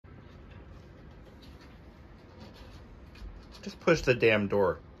Just push the damn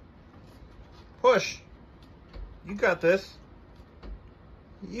door. Push. You got this.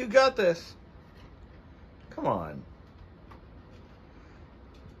 You got this. Come on.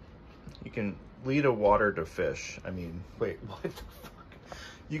 You can lead a water to fish. I mean, wait, what the fuck?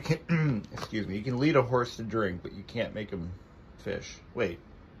 You can, excuse me, you can lead a horse to drink, but you can't make him fish. Wait.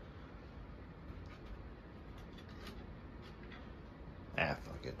 Ah,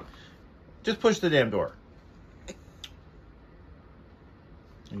 fuck it. Just push the damn door.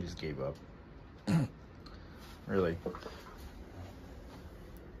 He just gave up. Really?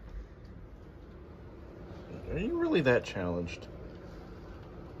 Are you really that challenged?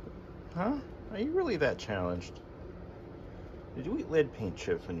 Huh? Are you really that challenged? Did you eat lead paint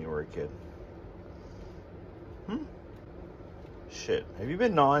chips when you were a kid? Shit. Have you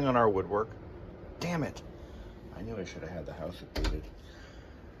been gnawing on our woodwork? Damn it. I knew I should have had the house updated.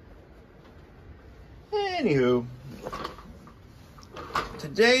 Anywho.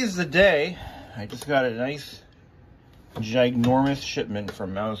 Today's the day. I just got a nice, ginormous shipment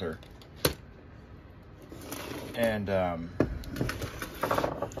from Mauser. And,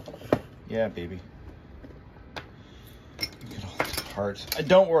 yeah, baby. Look at all these parts.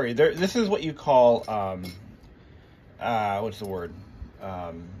 Don't worry. This is what you call, what's the word?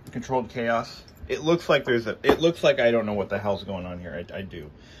 Controlled chaos. It looks like it looks like I don't know what the hell's going on here. I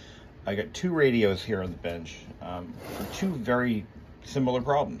do. I got two radios here on the bench, for two very similar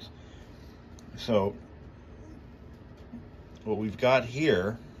problems. So, what we've got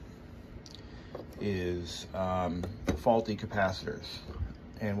here is faulty capacitors.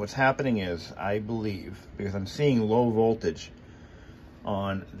 And what's happening is, I believe, because I'm seeing low voltage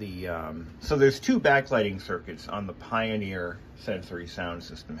on the, so there's two backlighting circuits on the Pioneer sensory sound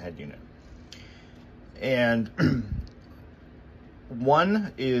system head unit. And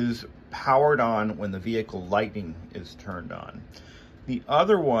one is powered on when the vehicle lighting is turned on. The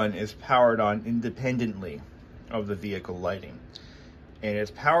other one is powered on independently of the vehicle lighting. And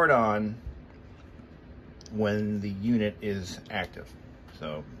it's powered on when the unit is active.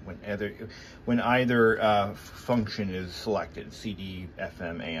 So when either function is selected, CD,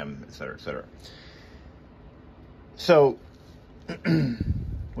 FM, AM, etc., etc. So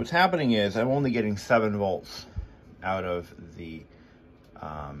what's happening is I'm only getting 7 volts out of the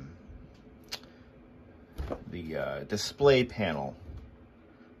display panel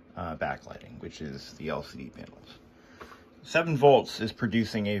backlighting, which is the LCD panels. 7 volts is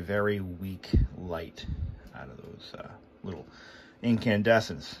producing a very weak light out of those little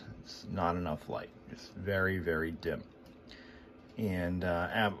incandescents. It's not enough light. It's very, very dim. And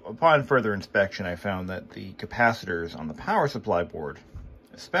upon further inspection, I found that the capacitors on the power supply board,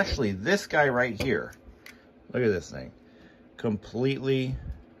 especially this guy right here, look at this thing, completely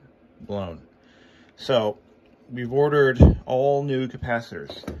blown. So we've ordered all new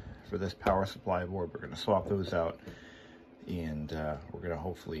capacitors for this power supply board. We're going to swap those out, and we're going to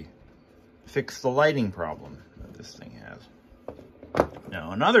hopefully fix the lighting problem that this thing has.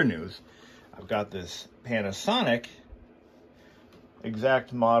 Now, in other news, I've got this Panasonic,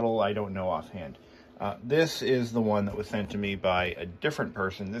 exact model I don't know offhand. This is the one that was sent to me by a different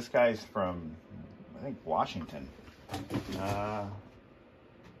person. This guy's from, I think, Washington.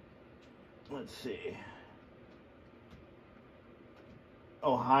 Let's see.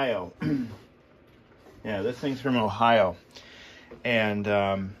 Ohio. Yeah, this thing's from Ohio. And,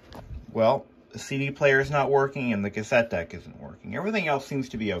 well, the CD player's not working and the cassette deck isn't working. Everything else seems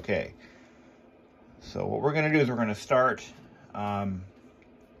to be okay. So what we're going to do is we're going to start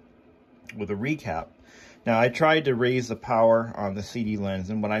with a recap. Now, I tried to raise the power on the CD lens,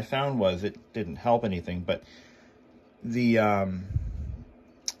 and what I found was it didn't help anything, but the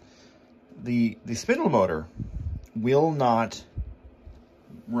spindle motor will not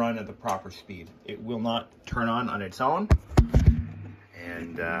run at the proper speed. It will not turn on its own,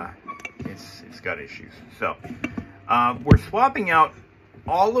 and it's got issues. So we're swapping out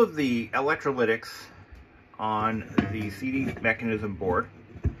all of the electrolytics on the CD mechanism board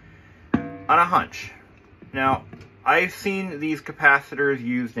on a hunch. Now, I've seen these capacitors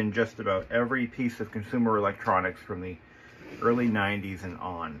used in just about every piece of consumer electronics from the early 90s and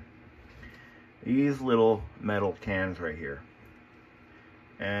on. These little metal cans right here.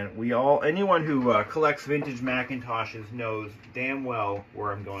 And anyone who collects vintage Macintoshes knows damn well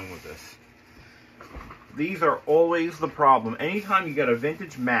where I'm going with this. These are always the problem. Anytime you get a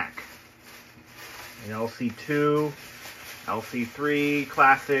vintage Mac, an LC2, LC3,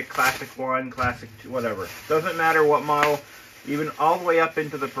 Classic, Classic 1, Classic 2, whatever. Doesn't matter what model, even all the way up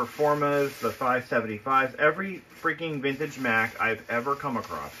into the Performas, the 575s, every freaking vintage Mac I've ever come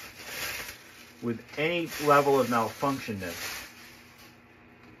across with any level of malfunctionness.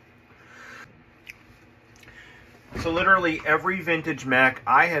 So literally every vintage Mac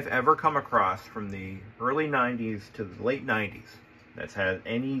I have ever come across from the early 90s to the late 90s that's had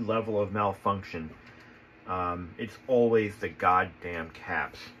any level of malfunction, it's always the goddamn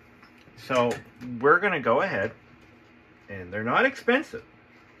caps. So we're going to go ahead, and they're not expensive.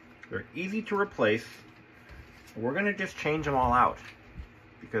 They're easy to replace. We're going to just change them all out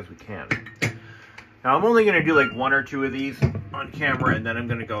because we can. Now I'm only going to do like 1 or 2 of these on camera, and then I'm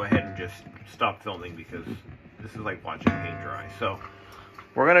going to go ahead and just stop filming because this is like watching paint dry. So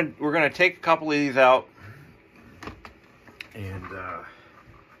we're gonna take a couple of these out, and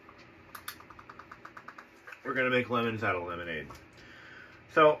we're gonna make lemons out of lemonade.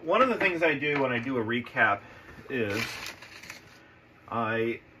 So one of the things I do when I do a recap is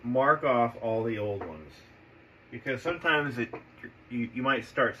I mark off all the old ones, because sometimes you might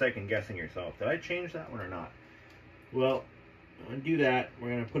start second guessing yourself. Did I change that one or not? Well, I'm gonna do that. We're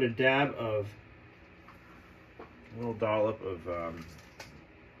gonna put a dab of a little dollop of,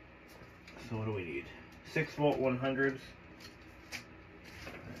 so what do we need? 6-volt 100s. There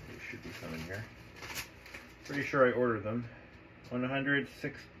should be some in here. Pretty sure I ordered them. 100,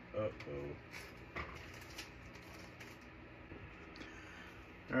 6,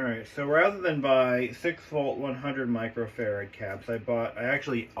 Alright, so rather than buy 6-volt 100 microfarad caps, I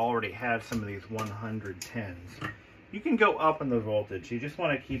actually already had some of these 110s. You can go up in the voltage. You just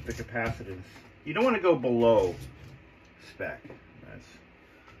want to keep the capacitance. You don't want to go below spec.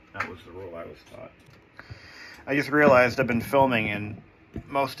 That was the rule I was taught. I just realized I've been filming and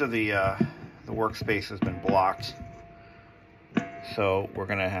most of the workspace has been blocked. So we're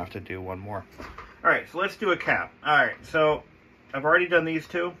gonna have to do one more. Alright, so let's do a cap. Alright, so I've already done these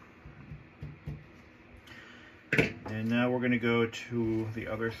 2. And now we're gonna go to the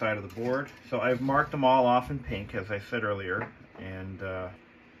other side of the board. So I've marked them all off in pink, as I said earlier. And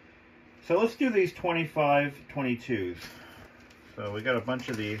so let's do these 25 22s. So we got a bunch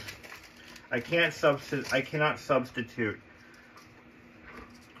of these. I cannot substitute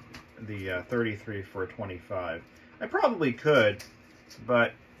the 33 for a 25. I probably could,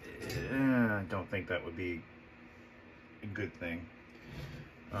 but I don't think that would be a good thing.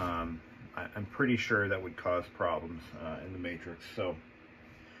 I'm pretty sure that would cause problems in the matrix. So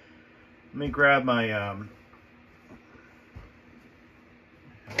let me grab my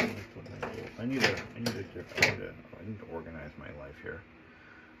I need to organize my life here.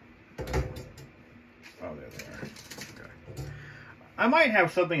 Oh, there they are. Okay. I might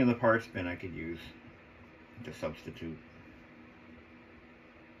have something in the parts bin I could use to substitute.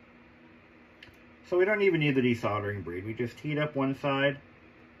 So we don't even need the desoldering bead. We just heat up one side,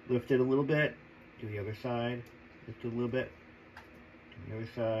 lift it a little bit, do the other side, lift it a little bit, do the other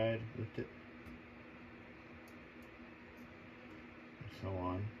side, lift it, and so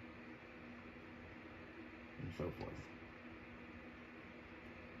on. And so forth.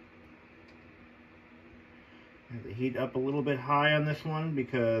 I have the heat up a little bit high on this one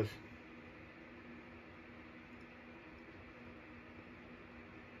because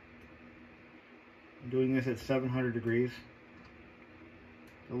I'm doing this at 700 degrees.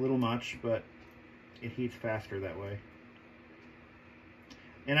 It's a little much, but it heats faster that way.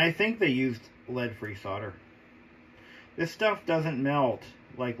 And I think they used lead-free solder. This stuff doesn't melt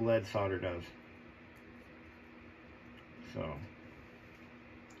like lead solder does. So,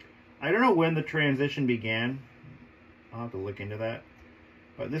 I don't know when the transition began. I'll have to look into that.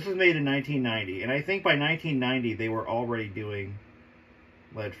 But this was made in 1990. And I think by 1990 they were already doing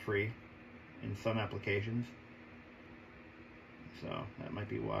lead-free in some applications. So, that might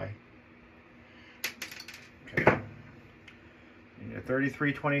be why. Okay. And a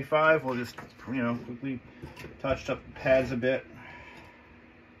 3325, we'll just, quickly touch up the pads a bit.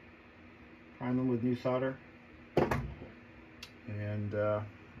 Prime them with new solder. And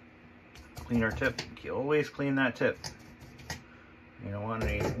clean our tip. You always clean that tip. You don't want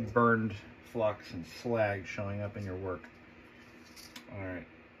any burned flux and slag showing up in your work. Alright.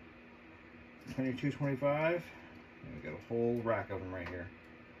 2225. We got a whole rack of them right here.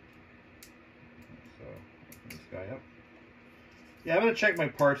 So, open this guy up. Yeah, I'm going to check my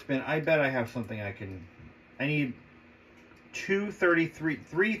parts bin. I bet I have something I need three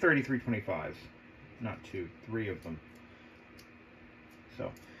 3325s. Not 2, 3 of them.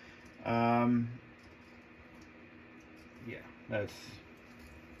 So, yeah, that's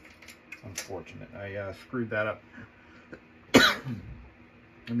unfortunate. I screwed that up. I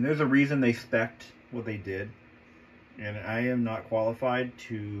mean, there's a reason they spec'd what they did, and I am not qualified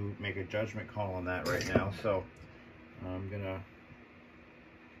to make a judgment call on that right now. So,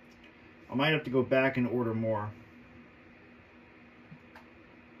 I might have to go back and order more.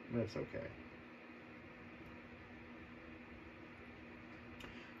 That's okay.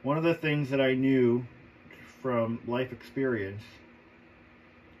 One of the things that I knew from life experience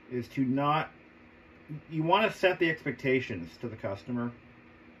is to not, you want to set the expectations to the customer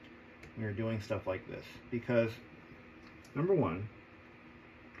when you're doing stuff like this, because number one,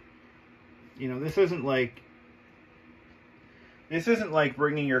 you know, this isn't like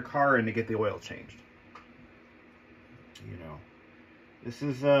bringing your car in to get the oil changed. You know, this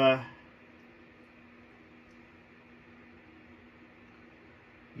is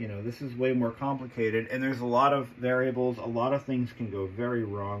you know, this is way more complicated, and there's a lot of variables. A lot of things can go very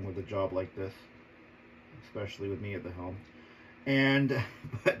wrong with a job like this, especially with me at the helm. And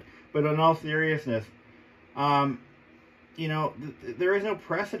but in all seriousness, you know, there is no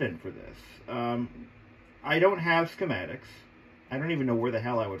precedent for this. I don't have schematics. I don't even know where the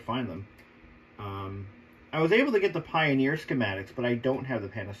hell I would find them. I was able to get the Pioneer schematics, but I don't have the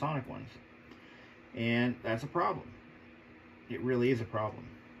Panasonic ones, and that's a problem. It really is a problem.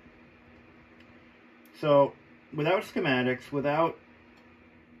 So, without schematics, without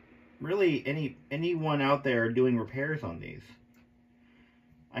really anyone out there doing repairs on these,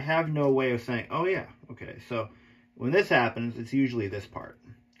 I have no way of saying, oh yeah, okay, so when this happens, it's usually this part,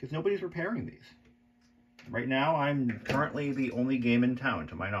 because nobody's repairing these. Right now, I'm currently the only game in town,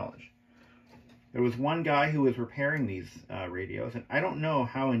 to my knowledge. There was one guy who was repairing these radios, and I don't know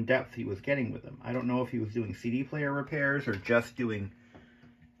how in-depth he was getting with them. I don't know if he was doing CD player repairs or just doing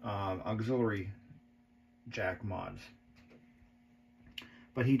auxiliary jack mods.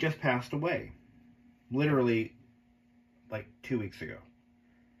 But he just passed away, literally like 2 weeks ago.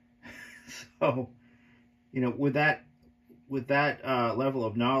 So, you know, with that level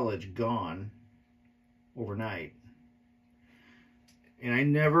of knowledge gone overnight, and I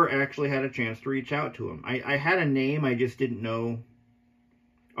never actually had a chance to reach out to him. I had a name, I just didn't know.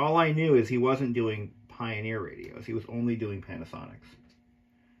 All I knew is he wasn't doing Pioneer radios. He was only doing Panasonics.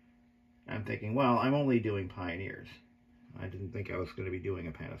 I'm thinking, well, I'm only doing Pioneers. I didn't think I was going to be doing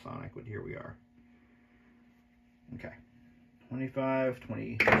a Panasonic, but here we are. Okay. 25,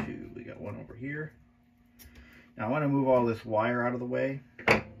 22. We got one over here. Now I want to move all this wire out of the way.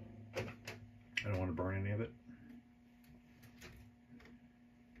 I don't want to burn any of it.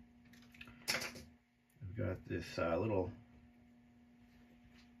 We've got this little,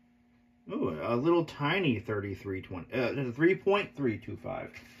 a little tiny 3320, 3.325.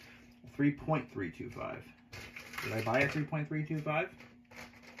 3.325. Did I buy a 3.325?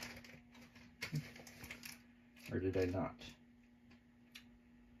 Or did I not?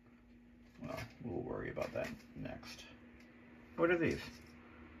 Well, we'll worry about that next. What are these?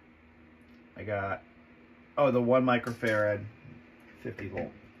 I got, oh, the 1 microfarad, 50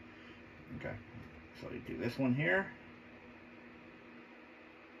 volt. Okay, so you do this one here.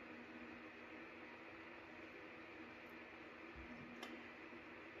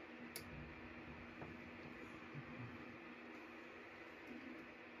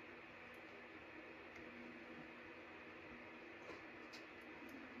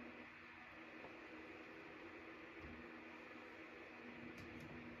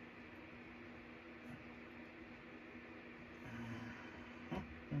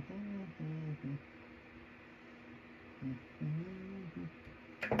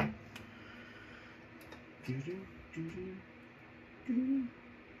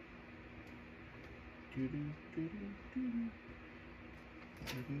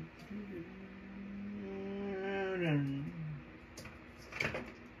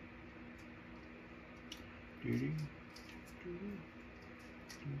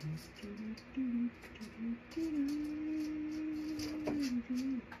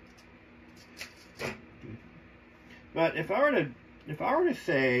 But if I were to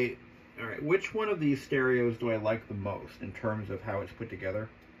say, all right, which one of these stereos do I like the most in terms of how it's put together?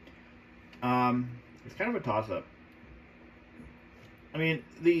 It's kind of a toss-up. I mean,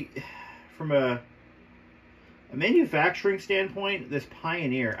 from a manufacturing standpoint, this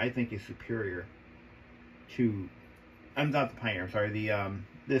Pioneer I think is superior to, I'm not the Pioneer, I'm sorry,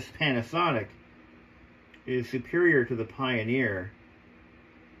 this Panasonic is superior to the Pioneer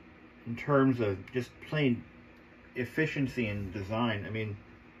in terms of just plain efficiency and design. I mean,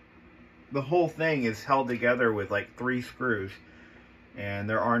 the whole thing is held together with like 3 screws, and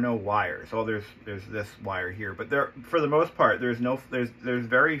there are no wires. Oh, there's this wire here, but there, for the most part, there's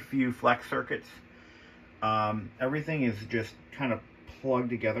very few flex circuits. Everything is just kind of plugged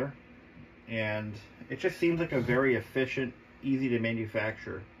together, and it just seems like a very efficient, easy to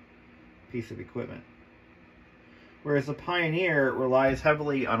manufacture piece of equipment. Whereas the Pioneer relies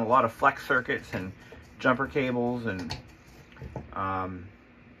heavily on a lot of flex circuits and jumper cables and a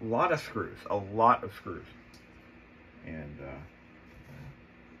lot of screws, And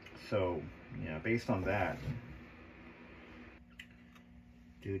so, yeah, based on that,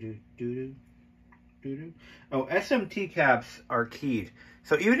 oh, SMT caps are keyed.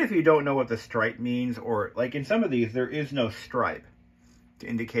 So even if you don't know what the stripe means, or like in some of these, there is no stripe to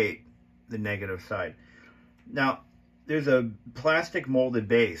indicate the negative side. Now, there's a plastic molded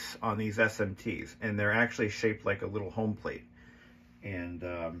base on these SMTs, and they're actually shaped like a little home plate. And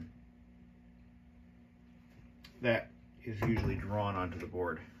that is usually drawn onto the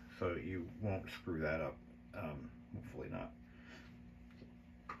board, so you won't screw that up. Hopefully not.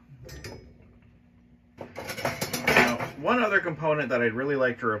 Now, one other component that I'd really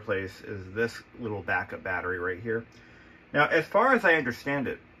like to replace is this little backup battery right here. Now, as far as I understand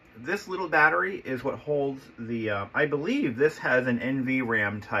it, this little battery is what holds the, I believe this has an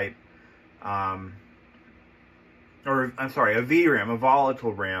NVRAM type, or I'm sorry, a VRAM, a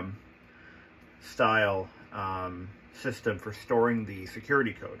volatile RAM style system for storing the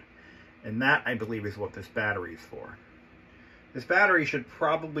security code. And that, I believe, is what this battery is for. This battery should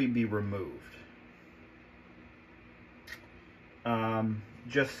probably be removed.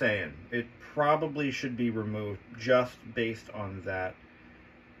 Just saying. It probably should be removed just based on that.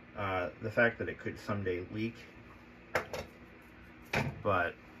 The fact that it could someday leak.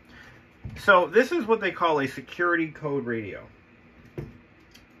 But, so this is what they call a security code radio.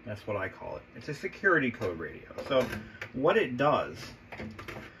 That's what I call it. It's a security code radio. So what it does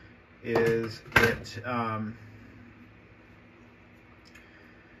is it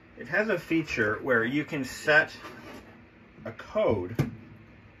has a feature where you can set a code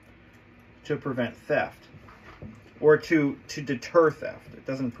to prevent theft, or to deter theft. It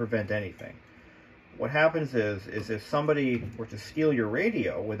doesn't prevent anything. What happens is if somebody were to steal your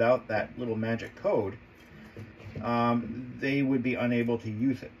radio without that little magic code, they would be unable to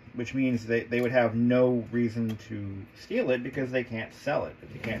use it, which means they would have no reason to steal it because they can't sell it.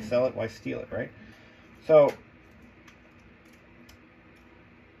 If you can't sell it, why steal it, right? So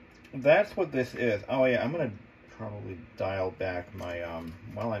that's what this is. Oh yeah, I'm gonna probably dial back my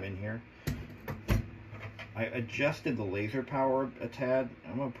while I'm in here. I adjusted the laser power a tad.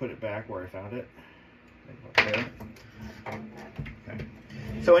 I'm gonna put it back where I found it. Okay.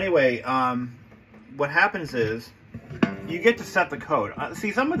 So anyway, what happens is you get to set the code.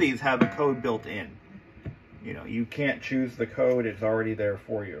 See, some of these have a code built in. You know, you can't choose the code, it's already there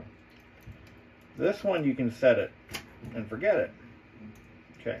for you. This one, you can set it and forget it.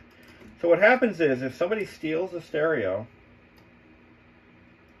 Okay. So what happens is if somebody steals the stereo,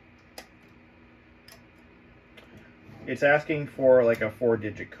 it's asking for like a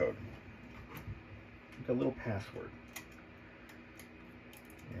 4-digit code, like a little password.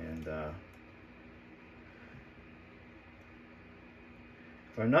 And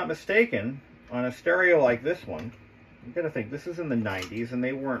if I'm not mistaken, on a stereo like this one, you gotta think, this is in the 90s, and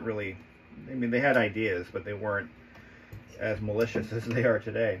they weren't really, I mean, they had ideas, but they weren't as malicious as they are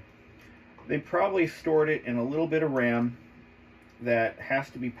today. They probably stored it in a little bit of RAM that has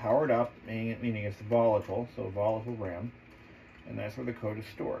to be powered up, meaning it's volatile, so volatile RAM, and that's where the code is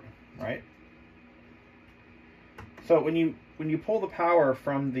stored, right? So when you pull the power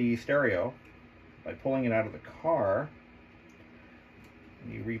from the stereo, by pulling it out of the car,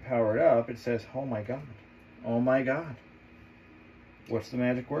 and you repower it up, it says, oh my God, oh my God. What's the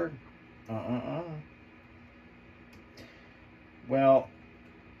magic word? Well,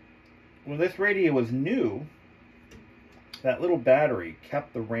 when this radio was new, that little battery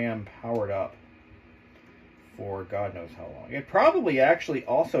kept the RAM powered up for God knows how long. It probably actually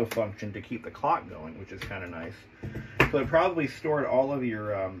also functioned to keep the clock going, which is kind of nice. So it probably stored all of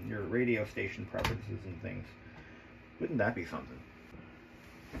your radio station preferences and things. Wouldn't that be something?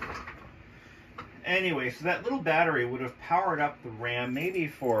 Anyway, so that little battery would have powered up the RAM maybe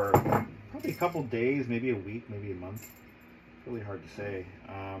for probably a couple days, maybe a week, maybe a month. It's really hard to say.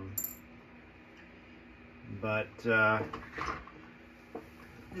 But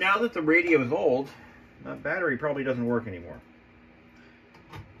now that the radio is old, that battery probably doesn't work anymore.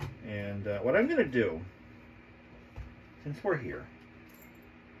 And what I'm going to do, since we're here,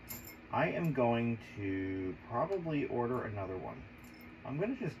 I am going to probably order another one. I'm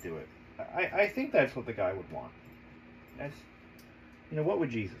going to just do it. I think that's what the guy would want. That's, you know, what would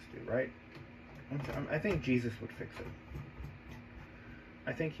Jesus do, right? I think Jesus would fix it.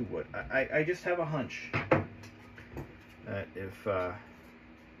 I think he would. I just have a hunch that if,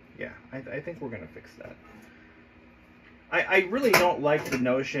 yeah, I think we're going to fix that. I really don't like the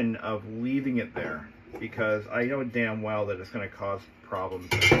notion of leaving it there because I know damn well that it's going to cause problems,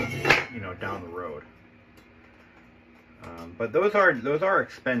 you know, down the road. But those are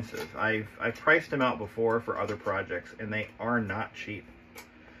expensive. I've priced them out before for other projects, and they are not cheap.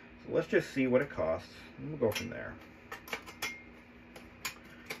 So let's just see what it costs, and we'll go from there.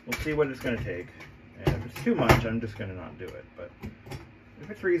 We'll see what it's going to take, and if it's too much, I'm just going to not do it. But if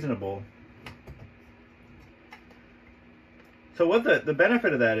it's reasonable. So what the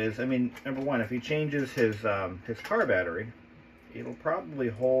benefit of that is, I mean, number one, if he changes his car battery, it'll probably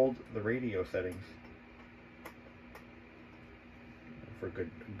hold the radio settings for a good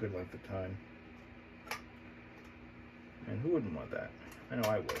length of time. And who wouldn't want that? I know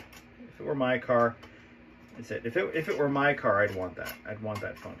I would. If it were my car, that's it. If it were my car, I'd want that. I'd want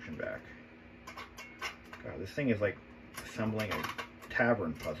that function back. God, this thing is like assembling a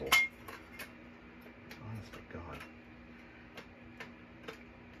tavern puzzle. Honest to God.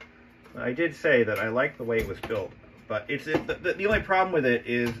 I did say that I like the way it was built, but the only problem with it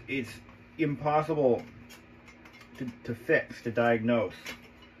is it's impossible to fix, to diagnose.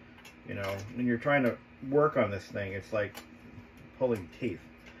 You know, when you're trying to work on this thing, it's like pulling teeth.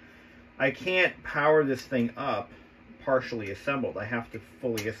 I can't power this thing up partially assembled. I have to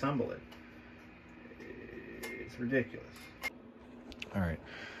fully assemble it. It's ridiculous. All right,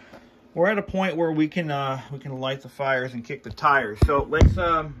 we're at a point where we can light the fires and kick the tires. So let's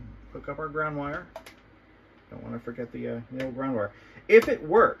hook up our ground wire. Don't want to forget the old ground wire. If it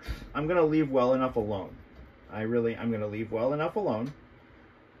works, I'm going to leave well enough alone. I'm going to leave well enough alone,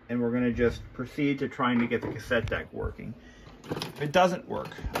 and we're going to just proceed to trying to get the cassette deck working. If it doesn't work,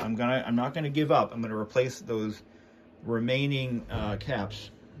 I'm not going to give up. I'm going to replace those remaining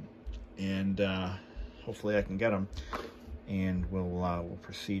caps, and hopefully I can get them, and we'll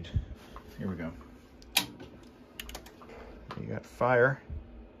proceed. Here we go. You got fire.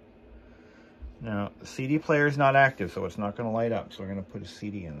 Now, the CD player is not active, so it's not going to light up. So we're going to put a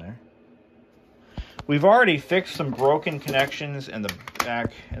CD in there. We've already fixed some broken connections, and the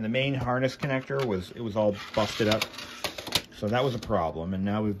back and the main harness connector was all busted up. So that was a problem, and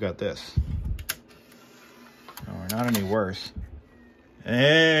now we've got this. Oh, we're not any worse.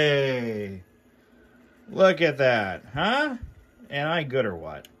 Hey! Look at that, huh? Am I good or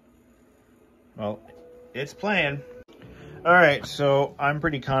what? Well, it's playing. All right, so I'm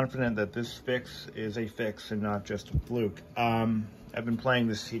pretty confident that this fix is a fix and not just a fluke. I've been playing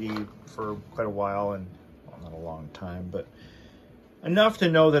this CD for quite a while, and well, not a long time, but enough to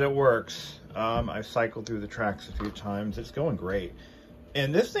know that it works. I've cycled through the tracks a few times. It's going great.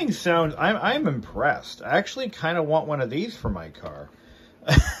 And this thing sounds, I'm impressed. I actually kind of want one of these for my car.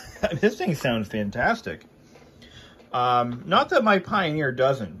 This thing sounds fantastic. Not that my Pioneer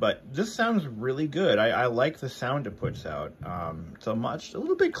doesn't, but this sounds really good. I like the sound it puts out. It's a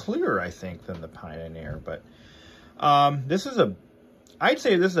little bit clearer, I think, than the Pioneer, but I'd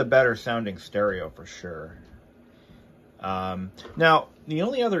say this is a better sounding stereo for sure. Now, the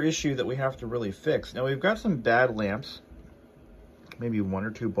only other issue that we have to really fix, now we've got some bad lamps, maybe 1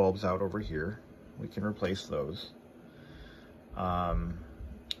 or 2 bulbs out over here. We can replace those. I'm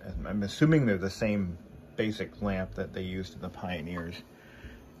assuming they're the same basic lamp that they used in the Pioneers,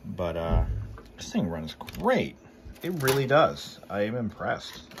 but this thing runs great. It really does. I am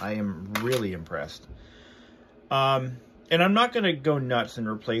impressed. I am really impressed. And I'm not going to go nuts and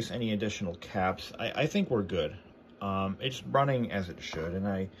replace any additional caps. I think we're good. It's running as it should, and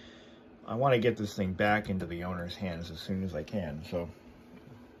I want to get this thing back into the owner's hands as soon as I can. So,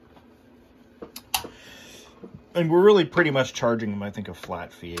 and we're really pretty much charging him, I think, a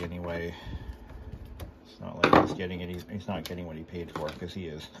flat fee anyway. It's not like he's getting it. He's not getting what he paid for, because he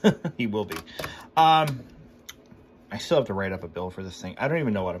is. He will be. I still have to write up a bill for this thing. I don't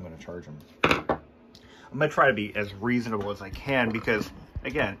even know what I'm going to charge him. I'm going to try to be as reasonable as I can, because,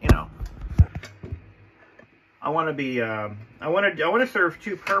 again, you know, I want to be, I want to serve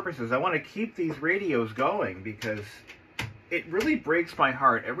two purposes. I want to keep these radios going, because it really breaks my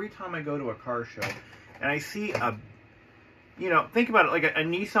heart every time I go to a car show and I see a, you know, think about it, like a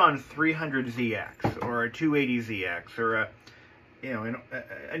Nissan 300ZX or a 280ZX or a, you know,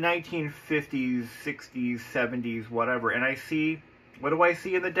 a 1950s, 60s, 70s, whatever. And I see, what do I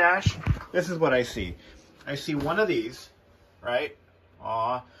see in the dash? This is what I see. I see one of these, right?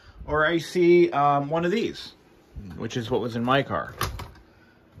 Or I see one of these, which is what was in my car.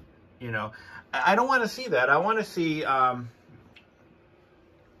 You know, I don't want to see that. I want to see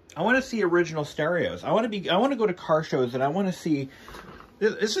original stereos. I want to go to car shows and I want to see,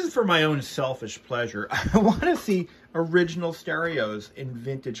 this is for my own selfish pleasure. I want to see original stereos in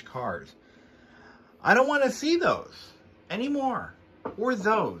vintage cars. I don't want to see those anymore, or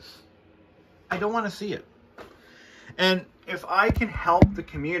those. I don't want to see it. And if I can help the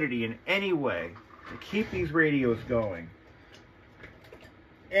community in any way to keep these radios going.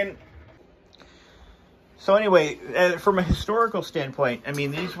 And so anyway, from a historical standpoint, I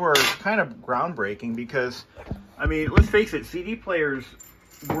mean, these were kind of groundbreaking because, I mean, let's face it, CD players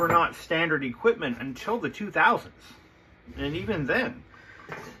were not standard equipment until the 2000s. And even then,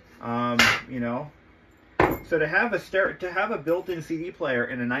 you know, so to have a built-in CD player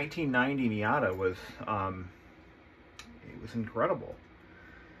in a 1990 Miata was, it was incredible.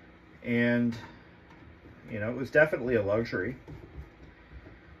 And, you know, it was definitely a luxury.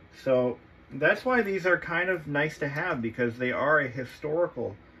 So that's why these are kind of nice to have, because they are a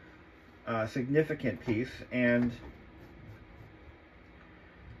historical, significant piece. And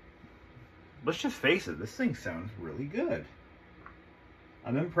let's just face it, this thing sounds really good.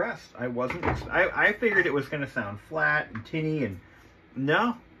 I'm impressed. I figured it was going to sound flat and tinny, and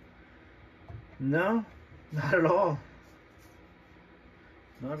no, not at all.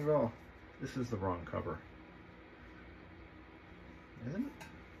 Not at all. This is the wrong cover, isn't it?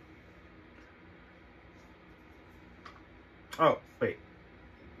 Oh, wait.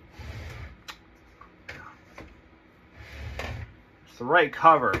 It's the right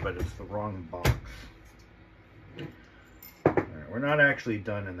cover, but it's the wrong box. We're not actually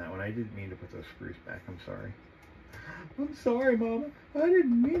done in that one. I didn't mean to put those screws back. I'm sorry. I'm sorry, Mama. I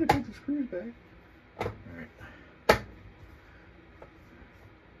didn't mean to put the screws back. All right.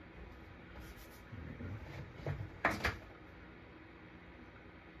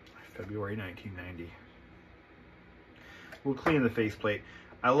 February 1990. We'll clean the faceplate.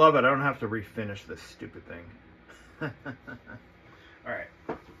 I love it. I don't have to refinish this stupid thing. All right.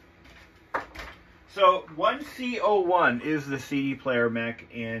 So 1C01 is the CD player mech,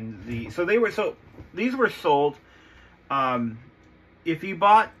 and these were sold. If you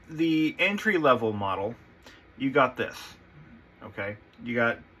bought the entry level model, you got this. Okay, you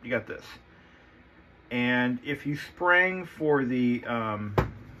got this. And if you sprang for the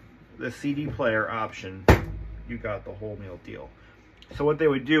CD player option, you got the whole meal deal. So what they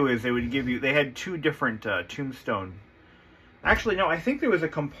would do is they would give you, they had two different Tombstone. Actually, no, I think there was a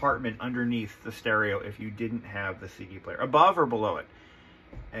compartment underneath the stereo if you didn't have the CD player, above or below it.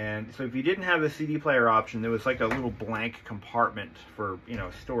 And so if you didn't have the CD player option, there was like a little blank compartment for, you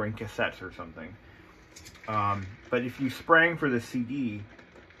know, storing cassettes or something. But if you sprang for the CD,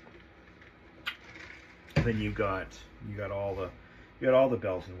 then you got all the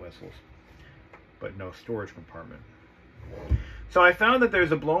bells and whistles, but no storage compartment. So I found that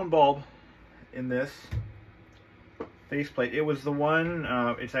there's a blown bulb in this faceplate. It was the one,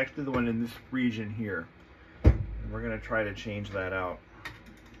 it's actually the one in this region here. And we're going to try to change that out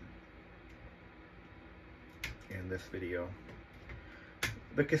in this video.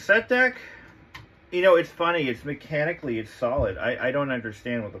 The cassette deck, you know, it's funny. It's mechanically, it's solid. I don't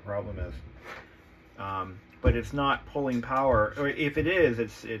understand what the problem is. But it's not pulling power. Or if it is,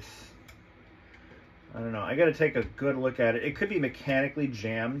 it's I don't know. I got to take a good look at it. It could be mechanically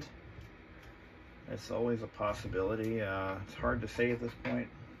jammed. It's always a possibility. It's hard to say at this point.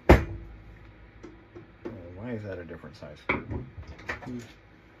 Oh, why is that a different size? Whose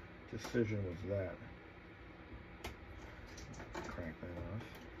decision was that? Crank that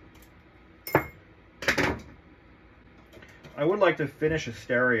off. I would like to finish a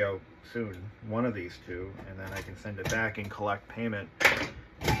stereo soon, one of these two, and then I can send it back and collect payment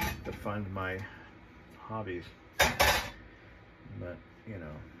to fund my hobbies. But, you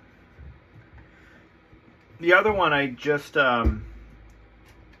know. The other one, I just, I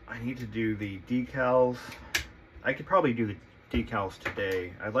need to do the decals. I could probably do the decals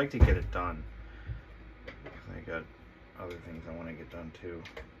today. I'd like to get it done. I got other things I want to get done too.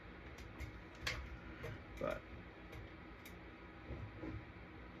 But,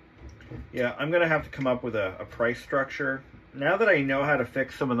 yeah, I'm going to have to come up with a price structure. Now that I know how to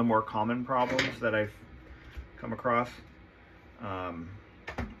fix some of the more common problems that I've come across, let's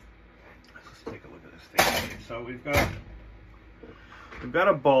take a look at this thing. So we've got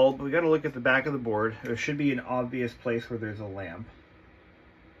a bulb. We've got to look at the back of the board. There should be an obvious place where there's a lamp.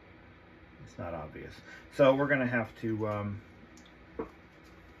 It's not obvious. So we're going to have to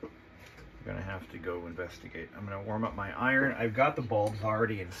go investigate. I'm going to warm up my iron. I've got the bulbs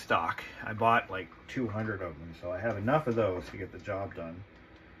already in stock. I bought like 200 of them, so I have enough of those to get the job done.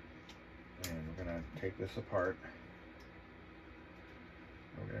 And we're going to take this apart.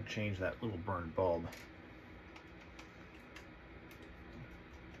 We're going to change that little burned bulb.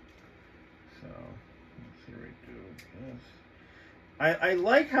 So, let's see what we do with this. I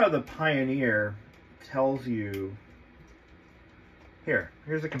like how the Pioneer tells you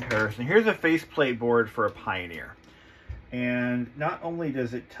Here's a comparison. Here's a faceplate board for a Pioneer. And not only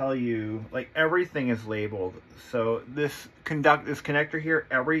does it tell you, like, everything is labeled. So this connector here,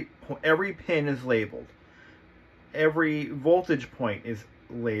 every pin is labeled. Every voltage point is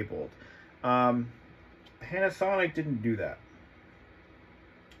labeled. Panasonic didn't do that.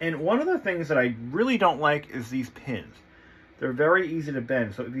 And one of the things that I really don't like is these pins. They're very easy to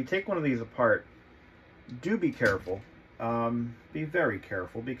bend. So if you take one of these apart, do be careful. Be very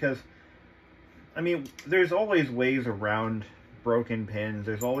careful, because I mean, there's always ways around broken pins.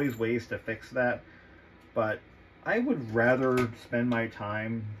 There's always ways to fix that. But I would rather spend my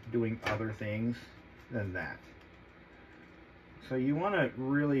time doing other things than that. So you want to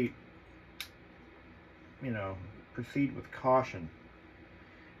really, you know, proceed with caution.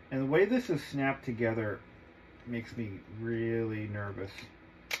 And the way this is snapped together makes me really nervous.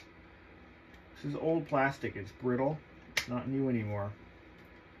 This is old plastic. It's brittle. It's not new anymore.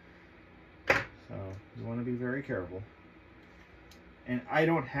 So you want to be very careful. And I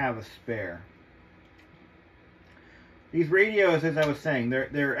don't have a spare. These radios, as I was saying,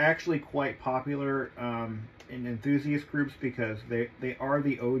 they're actually quite popular in enthusiast groups, because they are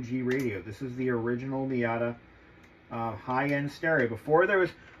the OG radio. This is the original Miata high-end stereo. Before there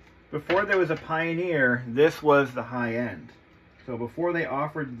was a Pioneer, this was the high-end. So before they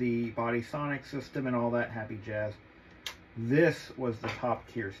offered the Bodysonic system and all that happy jazz, this was the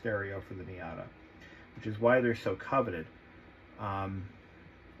top-tier stereo for the Miata, which is why they're so coveted,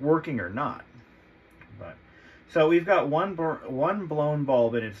 working or not. But so we've got one blown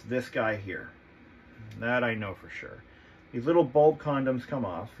bulb, and it's this guy here. That I know for sure. These little bulb condoms come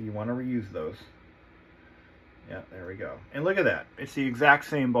off. You want to reuse those. Yeah, there we go. And look at that. It's the exact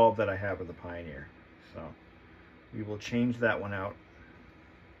same bulb that I have with the Pioneer. So we will change that one out.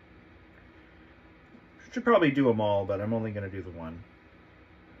 Should probably do them all, but I'm only going to do the one.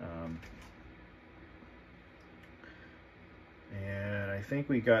 And I think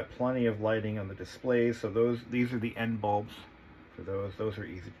we got plenty of lighting on the displays. So these are the end bulbs for those. Those are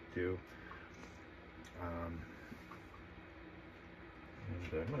easy to do. And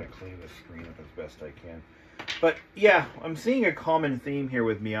I'm going to clean the screen up as best I can. But yeah, I'm seeing a common theme here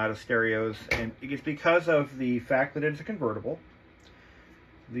with Miata stereos, and it's because of the fact that it's a convertible.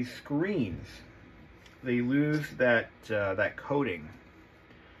 The screens, they lose that coating,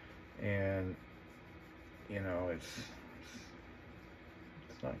 and you know, it's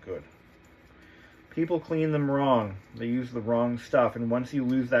not good. People clean them wrong. They use the wrong stuff, and once you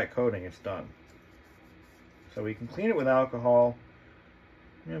lose that coating, it's done. So we can clean it with alcohol.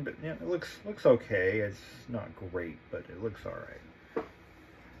 Yeah, but yeah, it looks okay. It's not great, but it looks all right.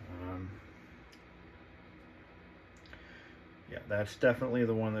 Yeah, that's definitely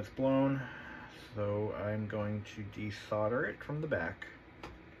the one that's blown. So I'm going to desolder it from the back.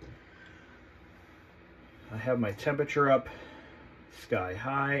 I have my temperature up sky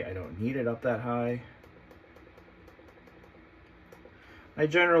high. I don't need it up that high. I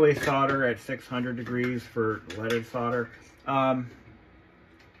generally solder at 600 degrees for leaded solder.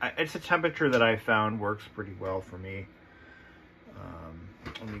 It's a temperature that I found works pretty well for me.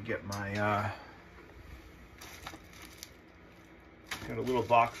 Let me get my, got a little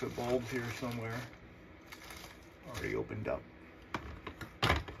box of bulbs here somewhere. Already opened up.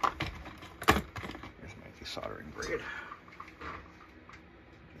 Here's my desoldering braid.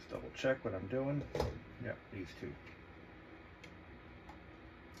 Just double check what I'm doing. Yep, these two.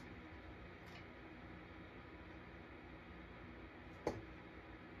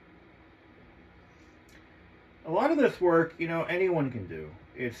 A lot of this work, you know, anyone can do.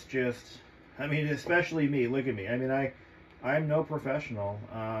 It's just, I mean, especially me. Look at me. I mean, I'm no professional.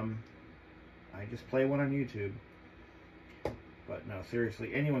 I just play one on YouTube. But no,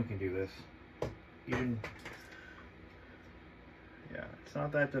 seriously, anyone can do this. Even, yeah, it's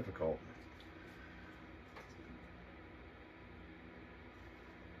not that difficult.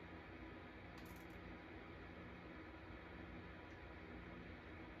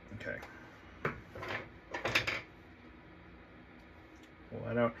 Okay.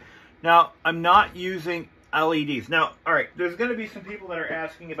 Now, I'm not using LEDs. Now, all right, there's going to be some people that are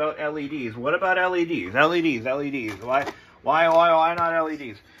asking about LEDs. What about LEDs? LEDs. Why not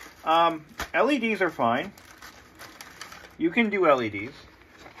LEDs? LEDs are fine. You can do LEDs.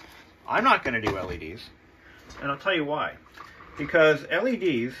 I'm not going to do LEDs. And I'll tell you why. Because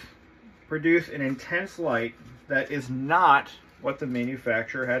LEDs produce an intense light that is not what the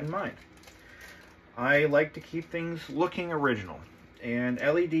manufacturer had in mind. I like to keep things looking original. And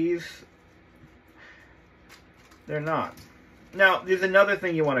LEDs, they're not. Now, there's another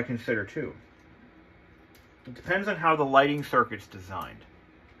thing you want to consider too. It depends on how the lighting circuit's designed.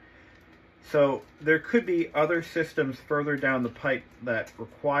 So there could be other systems further down the pipe that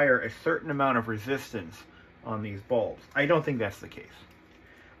require a certain amount of resistance on these bulbs. I don't think that's the case.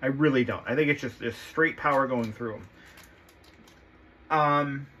 I really don't. I think it's just straight power going through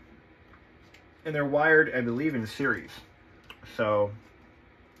them. And they're wired, I believe, in series. So,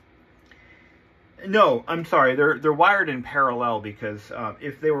 no, I'm sorry. They're wired in parallel because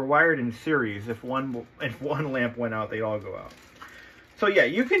if they were wired in series, if one lamp went out, they'd all go out. So yeah,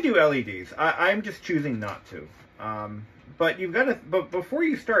 you can do LEDs. I'm just choosing not to. But you've got to. But before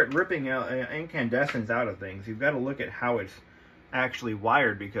you start ripping out incandescents out of things, you've got to look at how it's actually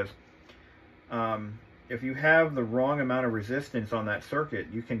wired, because if you have the wrong amount of resistance on that circuit,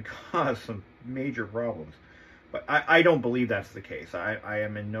 you can cause some major problems. But I don't believe that's the case. I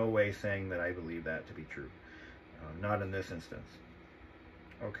am in no way saying that I believe that to be true. Not in this instance.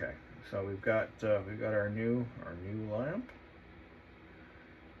 Okay, so we've got our new lamp.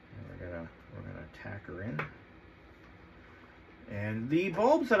 And we're gonna tack her in. And the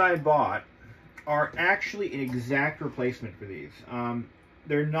bulbs that I bought are actually an exact replacement for these.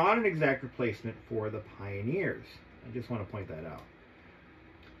 They're not an exact replacement for the Pioneers. I just want to point that out.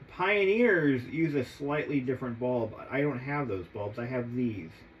 The Pioneers use a slightly different bulb. I don't have those bulbs. I have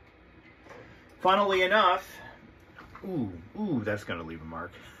these. Funnily enough, ooh, that's going to leave a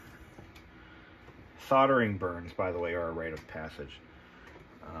mark. Soldering burns, by the way, are a rite of passage.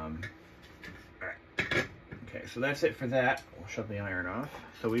 Okay, so that's it for that. We'll shut the iron off.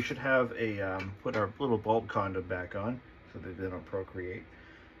 So we should have a, put our little bulb conduit back on so that they don't procreate,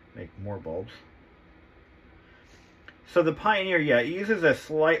 make more bulbs. So the Pioneer, yeah, it uses a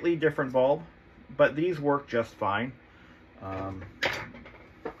slightly different bulb, but these work just fine.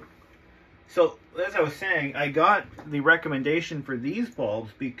 So as I was saying, I got the recommendation for these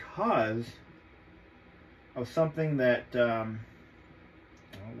bulbs because of something that,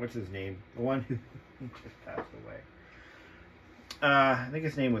 what's his name? The one who just passed away. I think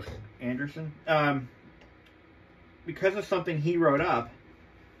his name was Anderson. Because of something he wrote up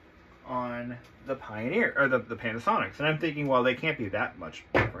on the Pioneer, or the Panasonics. And I'm thinking, well, they can't be that much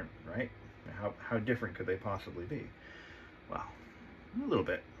different, right? How different could they possibly be? Well, a little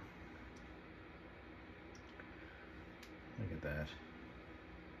bit. Look at that.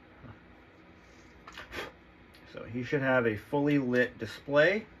 So he should have a fully lit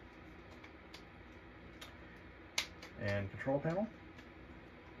display and control panel.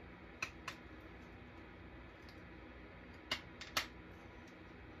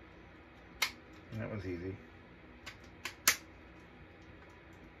 And that was easy.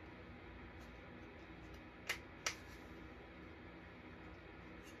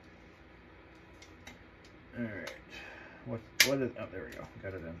 All right. What is, oh, there we go.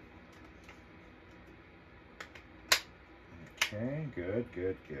 Got it in. Okay, good.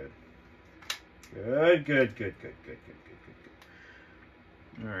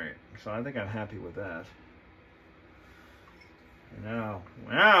 All right, so I think I'm happy with that. Now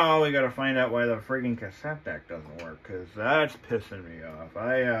we got to find out why the friggin' cassette deck doesn't work, because that's pissing me off.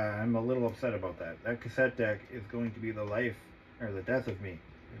 I'm a little upset about that. That cassette deck is going to be the life, or the death of me.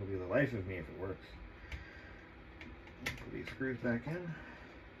 It'll be the life of me if it works. Put these screws back in.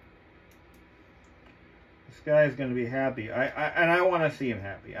 This guy is going to be happy. And I want to see him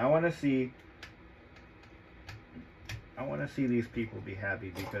happy. I want to see these people be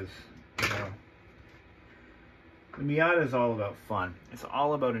happy, because, you know, the Miata is all about fun. It's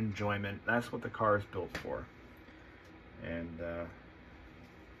all about enjoyment. That's what the car is built for. And,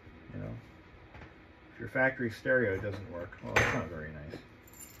 you know, if your factory stereo doesn't work, well, that's not very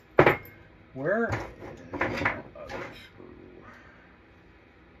nice. Where is that other screw?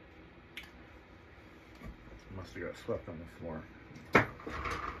 Must have got swept on the floor.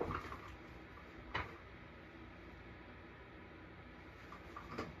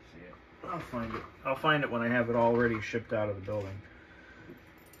 See it. I'll find it. I'll find it when I have it already shipped out of the building.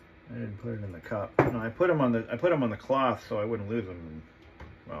 I didn't put it in the cup. No, I put them on the cloth so I wouldn't lose them. And,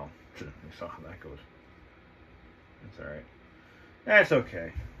 well, you saw how that goes. That's all right. That's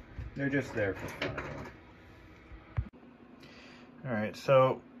okay. They're just there for fun anyway. All right,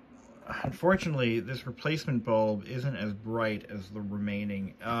 so unfortunately, this replacement bulb isn't as bright as the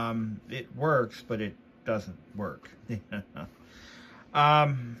remaining. It works, but it doesn't work.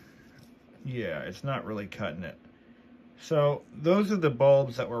 Yeah, it's not really cutting it. So those are the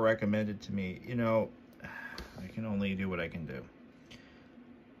bulbs that were recommended to me. You know, I can only do what I can do.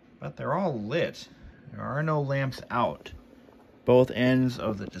 But they're all lit. There are no lamps out. Both ends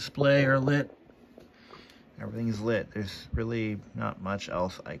of the display are lit. Everything's lit. There's really not much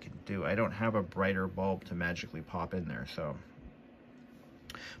else I can do. I don't have a brighter bulb to magically pop in there, so.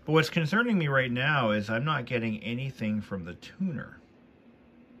 But what's concerning me right now is I'm not getting anything from the tuner.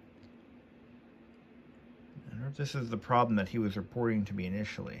 I don't know if this is the problem that he was reporting to me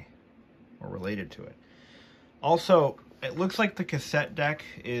initially, or related to it. Also, it looks like the cassette deck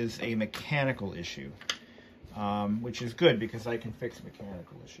is a mechanical issue, which is good because I can fix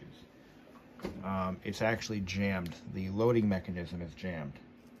mechanical issues. It's actually jammed. The loading mechanism is jammed.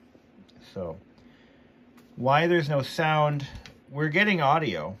 So, why there's no sound? We're getting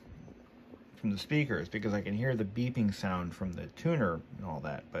audio from the speakers because I can hear the beeping sound from the tuner and all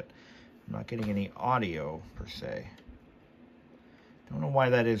that, but I'm not getting any audio per se. Don't know why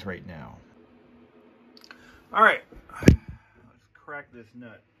that is right now. All right, let's crack this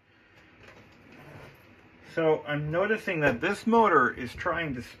nut. So I'm noticing that this motor is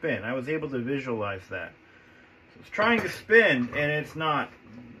trying to spin. I was able to visualize that. So it's trying to spin and it's not.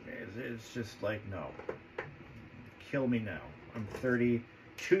 It's just like, no. Kill me now. I'm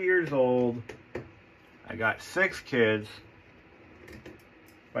 32 years old. I got 6 kids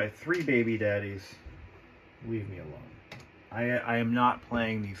by 3 baby daddies. Leave me alone. I am not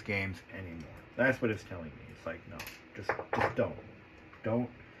playing these games anymore. That's what it's telling me. It's like, no, just don't. Don't.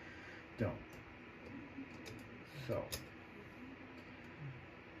 So,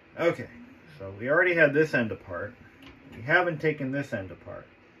 okay, so we already had this end apart. We haven't taken this end apart.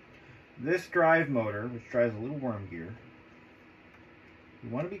 This drive motor, which drives a little worm gear, you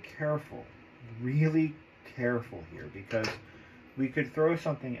want to be careful, really careful here, because we could throw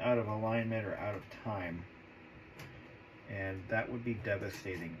something out of alignment or out of time, and that would be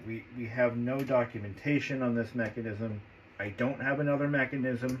devastating. We have no documentation on this mechanism. I don't have another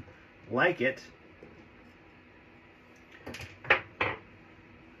mechanism like it.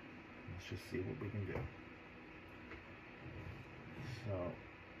 Just see what we can do. So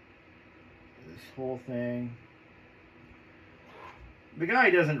this whole thing, the guy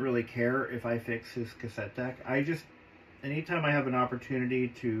doesn't really care if I fix his cassette deck. I just, anytime I have an opportunity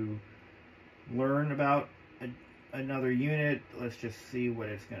to learn about another unit, let's just see what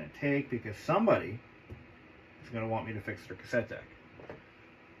it's going to take, because somebody is going to want me to fix their cassette deck,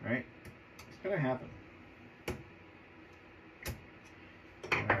 right? It's going to happen.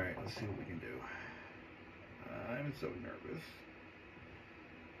 Alright, let's see what we can do. I'm so nervous.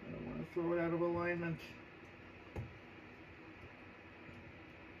 I don't want to throw it out of alignment.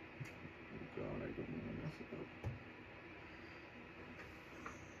 Oh god, I don't want to mess it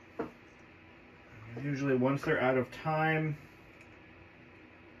up. Usually once they're out of time,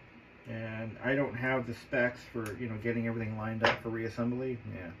 and I don't have the specs for, you know, getting everything lined up for reassembly,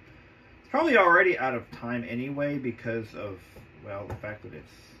 yeah. It's probably already out of time anyway because of, well, the fact that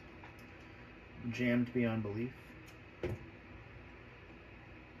it's jammed beyond belief. Oh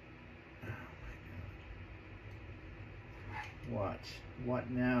my god. What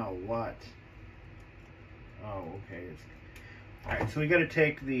now? What? Oh, okay. Alright, so we gotta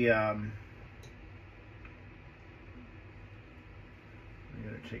take the, we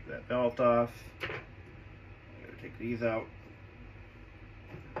gotta take that belt off. We gotta take these out.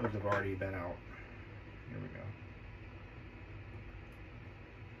 Those have already been out. Here we go.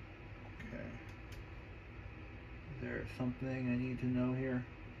 Okay. Is there something I need to know here?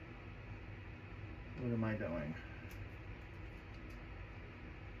 What am I doing?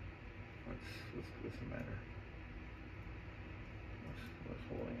 What's the matter? What's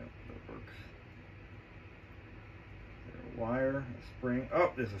holding up the works? Is there a wire? A spring? Oh,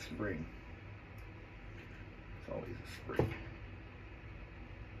 there's a spring. It's always a spring.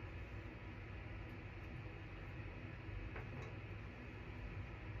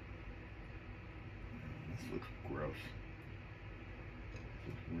 This looks gross. This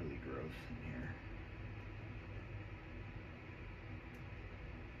looks really gross in here.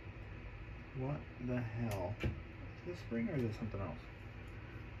 What the hell? Is this spring or is it something else?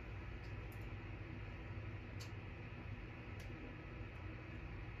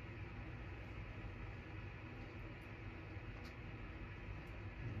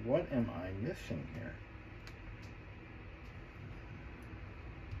 What am I missing here?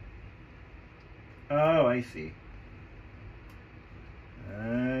 Oh, I see.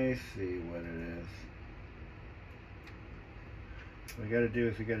 I see what it is. What we got to do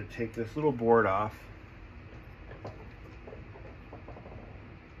is we got to take this little board off.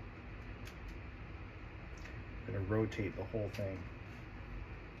 Going to rotate the whole thing.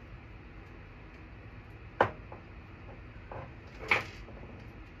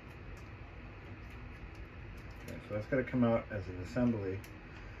 Okay, so that's got to come out as an assembly.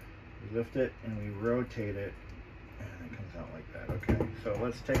 We lift it and we rotate it, and it comes out like that. Okay, so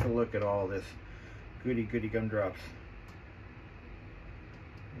let's take a look at all this goody gumdrops.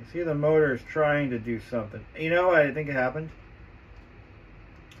 You see the motor is trying to do something. You know what I think happened?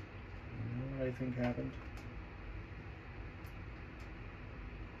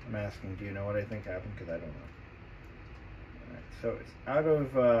 I'm asking, do you know what I think happened? Because I don't know. Alright, so it's out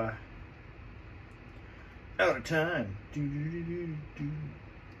of time.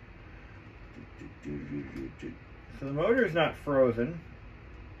 So the motor is not frozen.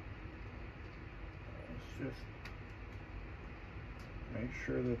 Let's just make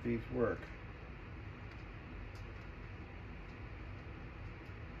sure that these work.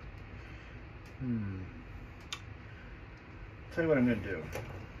 Tell you what I'm going to do.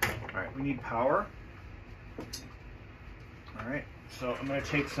 Alright, we need power. Alright, so I'm going to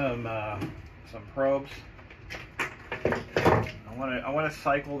take some probes. I want to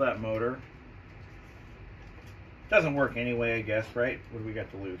cycle that motor. Doesn't work anyway, I guess, right? What do we got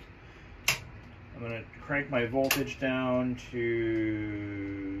to lose? I'm going to crank my voltage down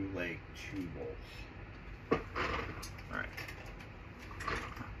to like 2 volts. Alright.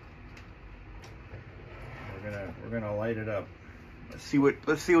 We're gonna light it up. Let's see what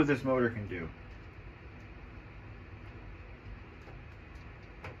this motor can do.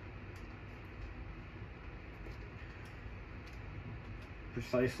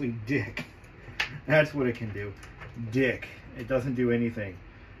 Precisely dick. That's what it can do. Dick. It doesn't do anything.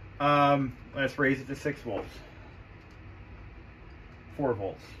 Let's raise it to 6 volts. 4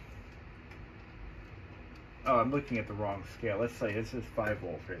 volts. Oh, I'm looking at the wrong scale. Let's say this is 5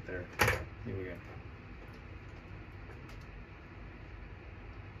 volts right there. Here we go.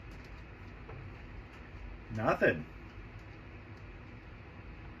 Nothing.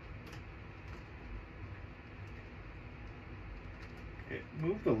 It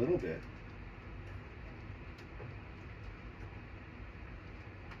moved a little bit.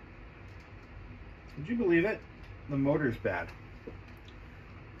 Would you believe it? The motor's bad.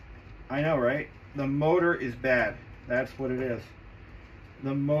 I know, right? The motor is bad. That's what it is.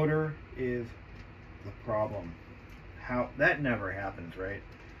 The motor is the problem. How that never happens, right?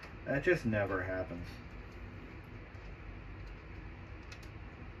 That just never happens.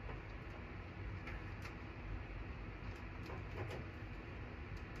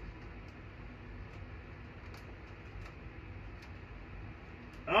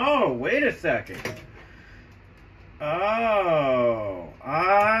 Oh, wait a second. Oh,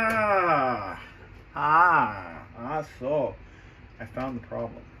 so I found the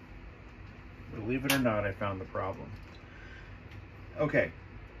problem. Believe it or not, I found the problem. Okay,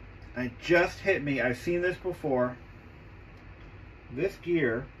 it just hit me. I've seen this before. This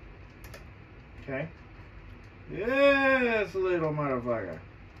gear, okay, this little motherfucker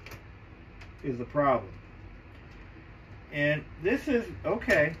is the problem. And this is,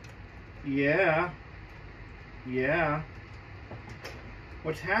 okay, yeah.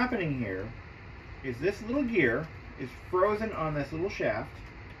 What's happening here is this little gear is frozen on this little shaft.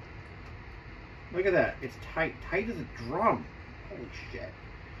 Look at that. It's tight as a drum. Holy shit.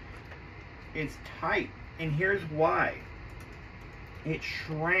 It's tight. And here's why. It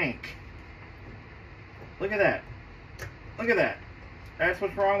shrank. Look at that. Look at that. That's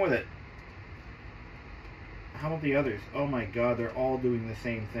what's wrong with it. How about the others? Oh my god, they're all doing the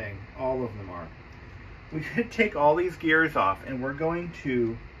same thing. All of them are. We could take all these gears off and we're going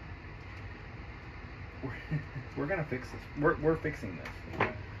to fix this. We're fixing this.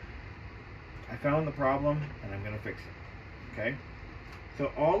 I found the problem and I'm gonna fix it. Okay?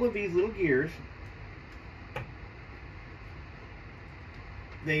 So all of these little gears,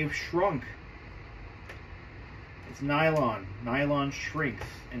 they've shrunk. It's nylon. Nylon shrinks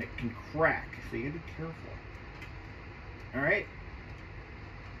and it can crack. So you gotta be careful. Alright?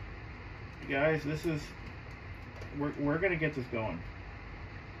 Guys, this is we're gonna get this going.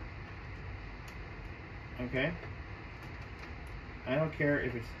 Okay? I don't care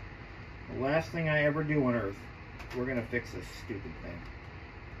if it's the last thing I ever do on earth. We're gonna fix this stupid thing.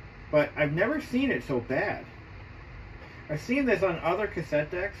 But I've never seen it so bad. I've seen this on other cassette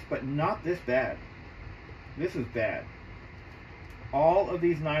decks, but not this bad. This is bad. All of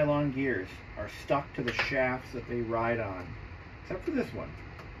these nylon gears are stuck to the shafts that they ride on. Except for this one.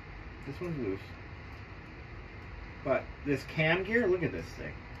 This one's loose. But this cam gear, look at this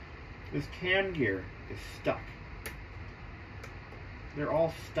thing. This cam gear is stuck. They're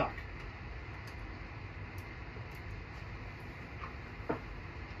all stuck.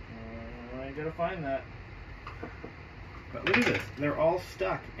 I gotta find that. But look at this. They're all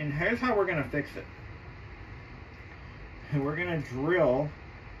stuck. And here's how we're gonna fix it. We're gonna drill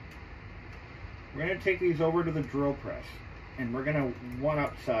We're going to take these over to the drill press, and we're going to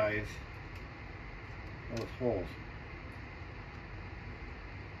one-up size those holes.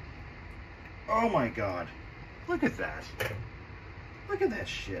 Oh my God. Look at that. Look at that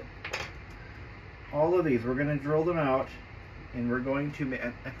shit. All of these, we're going to drill them out, and we're going to make...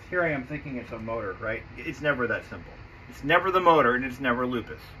 Here I am thinking it's a motor, right? It's never that simple. It's never the motor, and it's never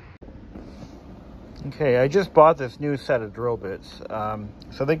lupus. Okay, I just bought this new set of drill bits.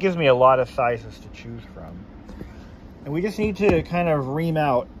 So that gives me a lot of sizes to choose from. And we just need to kind of ream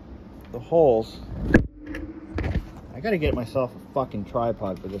out the holes. I gotta get myself a fucking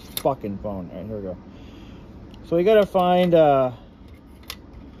tripod for this fucking phone. All right, here we go. So we gotta find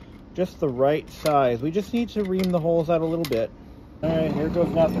just the right size. We just need to ream the holes out a little bit. All right, here goes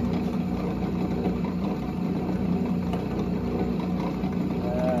nothing.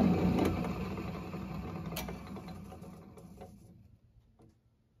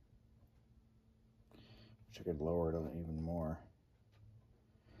 I could lower it even more.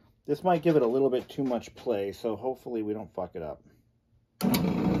 This might give it a little bit too much play, so hopefully we don't fuck it up.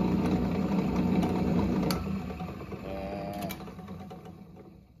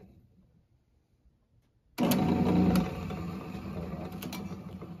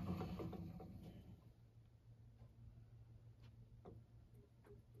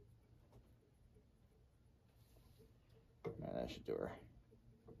 That should do her.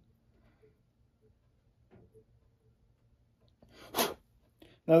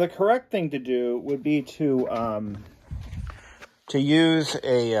 Now the correct thing to do would be to use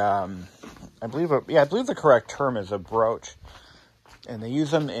a I believe the correct term is a broach, and they use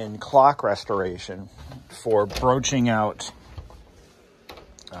them in clock restoration for broaching out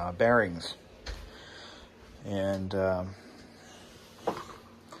bearings. And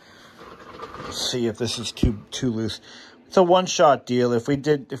see if this is too loose. It's a one-shot deal. If we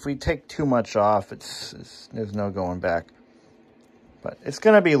take too much off, there's no going back. But it's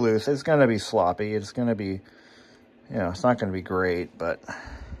going to be loose. It's going to be sloppy. It's going to be, it's not going to be great, but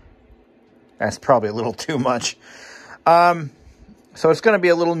that's probably a little too much. So it's going to be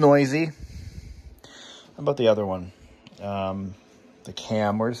a little noisy. How about the other one? The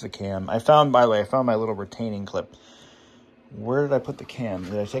cam. Where's the cam? By the way, I found my little retaining clip. Where did I put the cam?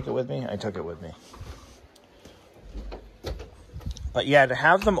 Did I take it with me? I took it with me. But yeah, to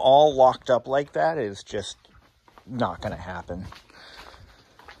have them all locked up like that is just not going to happen.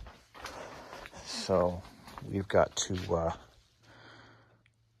 So we've got to,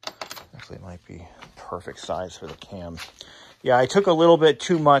 actually it might be perfect size for the cam. Yeah, I took a little bit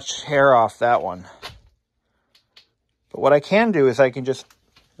too much hair off that one. But what I can do is I can just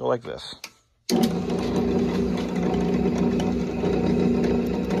go like this.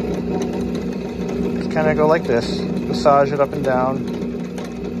 Just kind of go like this, massage it up and down.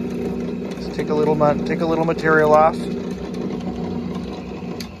 Just take a little material off.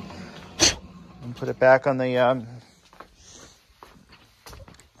 Put it back on the, yeah,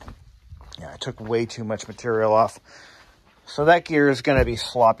 I took way too much material off. So that gear is going to be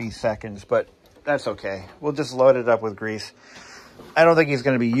sloppy seconds, but that's okay. We'll just load it up with grease. I don't think he's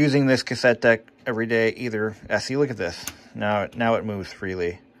going to be using this cassette deck every day either. See, look at this. Now it moves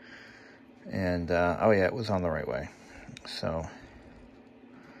freely. And, oh yeah, it was on the right way. So,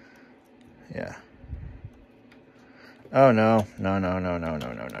 yeah. Oh, no. No. Okay.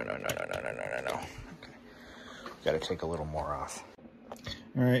 Got to take a little more off.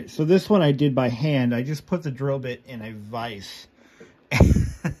 All right, so this one I did by hand. I just put the drill bit in a vise.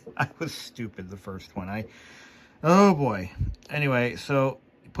 I was stupid the first one. Oh boy. Anyway, so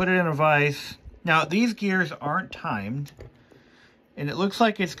put it in a vise. Now, these gears aren't timed. And it looks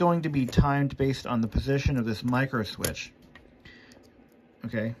like it's going to be timed based on the position of this micro switch.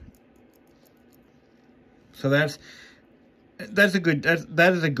 Okay. So that is a good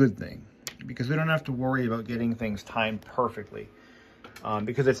thing, because we don't have to worry about getting things timed perfectly,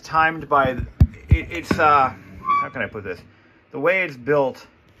 because it's timed by how can I put this? The way it's built,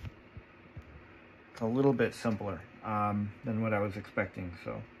 it's a little bit simpler than what I was expecting.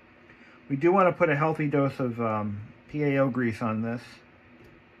 So we do want to put a healthy dose of PAO grease on this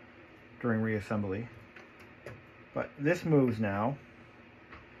during reassembly. But this moves now.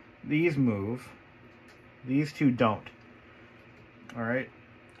 These move. These two don't. All right,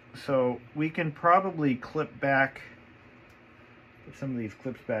 so we can probably put some of these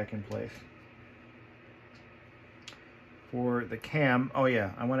clips back in place. For the cam, oh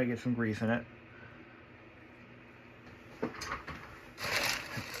yeah, I want to get some grease in it.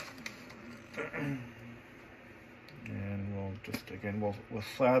 And we'll just, again, we'll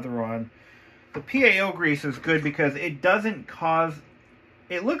slather on. The PAO grease is good because it doesn't cause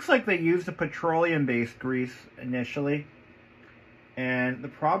it looks like they used a petroleum-based grease initially. And the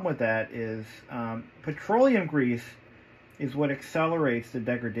problem with that is petroleum grease is what accelerates the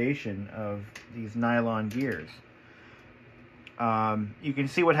degradation of these nylon gears. You can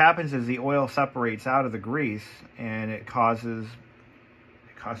see what happens is the oil separates out of the grease, and it causes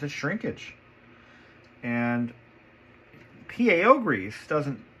shrinkage. And PAO grease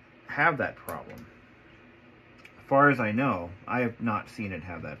doesn't have that problem. As far as I know, I have not seen it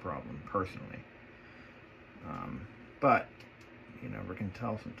have that problem personally. But you never can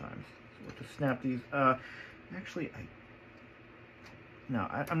tell sometimes. So we'll just snap these. Actually,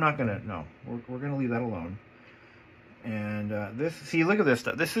 I'm not gonna. No, we're gonna leave that alone. And this, see, look at this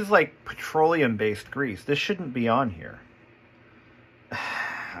stuff. This is like petroleum-based grease. This shouldn't be on here.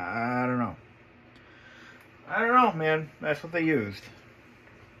 I don't know. I don't know, man. That's what they used.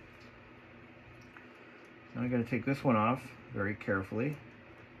 Now I'm going to take this one off very carefully.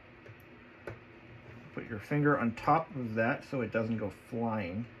 Put your finger on top of that so it doesn't go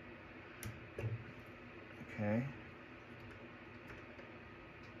flying. Okay.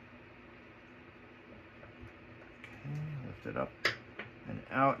 Lift it up and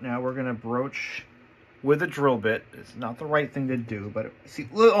out. Now we're going to broach with a drill bit. It's not the right thing to do, but see,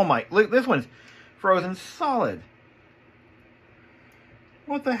 look, oh my, look, this one's frozen solid.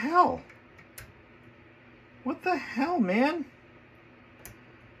 What the hell? What the hell, man?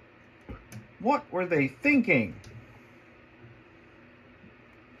 What were they thinking?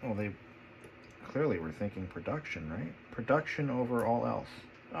 Well, they clearly were thinking production, right? Production over all else.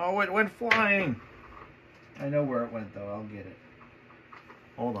 Oh, it went flying. I know where it went, though. I'll get it.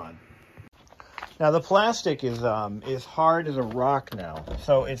 Hold on. Now the plastic is hard as a rock now,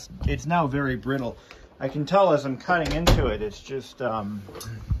 so it's now very brittle. I can tell as I'm cutting into it, it's just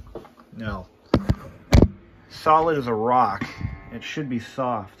no, solid as a rock. It should be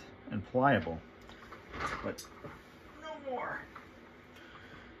soft and pliable, but no more.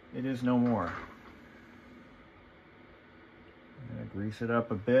 It is no more. I'm gonna grease it up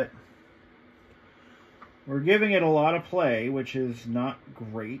a bit. We're giving it a lot of play, which is not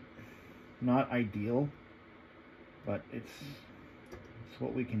great. Not ideal, but it's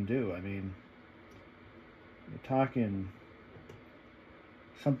what we can do. I mean, we're talking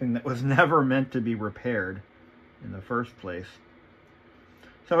something that was never meant to be repaired in the first place.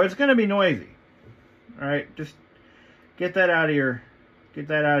 So it's going to be noisy. All right, just get that out of your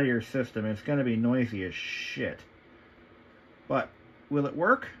system. It's going to be noisy as shit. But will it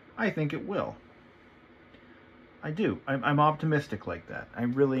work? I think it will. I do. I'm optimistic like that. I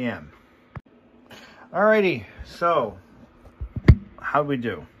really am. Alrighty, so how'd we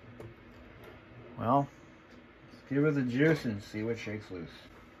do? Well, let's give it the juice and see what shakes loose.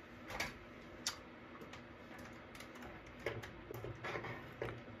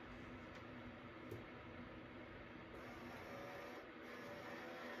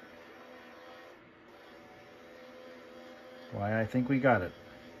 Why, I think we got it.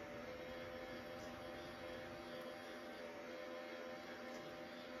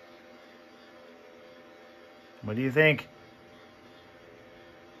 What do you think?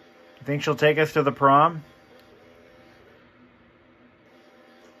 You think she'll take us to the prom?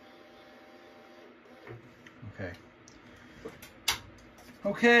 Okay.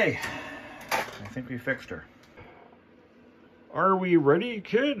 Okay. I think we fixed her. Are we ready,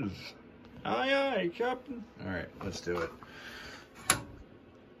 kids? Aye, aye, Captain. All right, let's do it.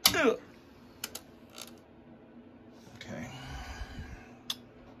 Okay.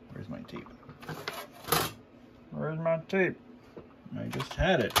 Where's my tape? Where's my tape? I just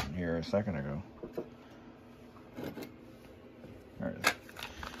had it here a second ago. There it is.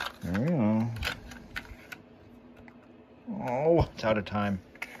 There we go. Oh, it's out of time.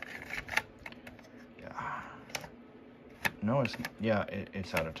 Yeah. No, it's, yeah,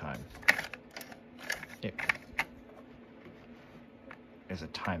 it's out of time. It's a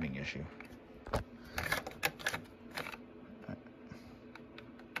timing issue.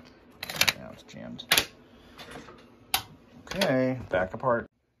 Now it's jammed. Okay, back apart.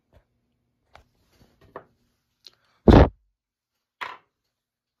 That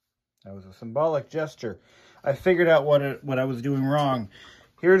was a symbolic gesture. I figured out what I was doing wrong.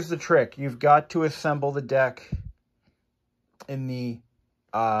 Here's the trick. You've got to assemble the deck in the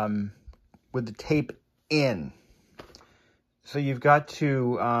with the tape in. So you've got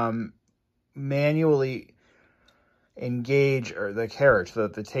to manually engage the carriage so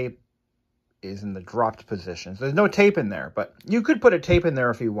that the tape is in the dropped position. So there's no tape in there, but you could put a tape in there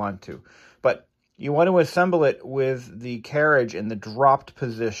if you want to. But you want to assemble it with the carriage in the dropped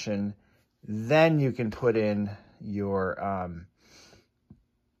position. Then you can put in your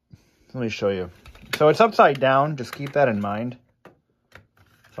Let me show you. So it's upside down. Just keep that in mind.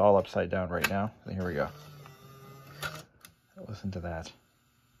 It's all upside down right now. So here we go. Listen to that.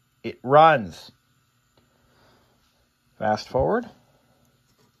 It runs. Fast forward.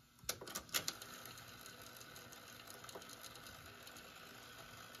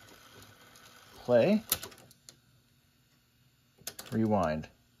 Play. Rewind.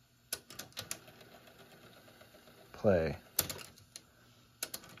 Play.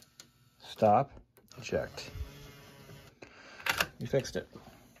 Stop. Eject. We fixed it.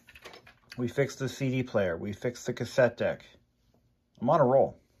 We fixed the CD player. We fixed the cassette deck. I'm on a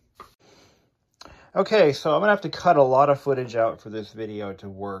roll. Okay, so I'm going to have to cut a lot of footage out for this video to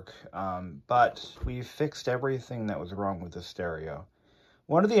work, but we fixed everything that was wrong with the stereo.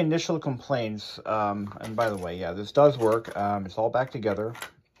 One of the initial complaints, and by the way, yeah, this does work. It's all back together.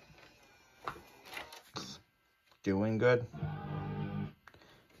 It's doing good.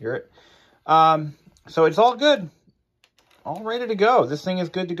 Hear it? So it's all good. All ready to go. This thing is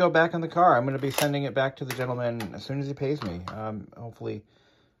good to go back in the car. I'm going to be sending it back to the gentleman as soon as he pays me. Hopefully,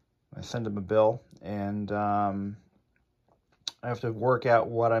 I send him a bill, and I have to work out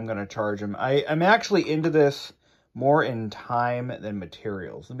what I'm going to charge him. I'm actually into this more in time than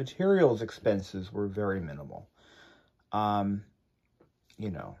materials. The materials expenses were very minimal. You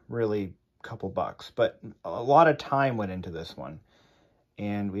know, really a couple bucks. But a lot of time went into this one.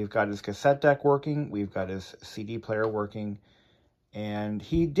 And we've got his cassette deck working. We've got his CD player working. And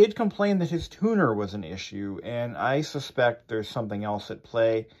he did complain that his tuner was an issue. And I suspect there's something else at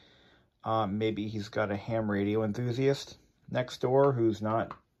play. Maybe he's got a ham radio enthusiast next door who's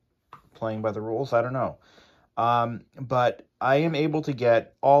not playing by the rules. I don't know. But I am able to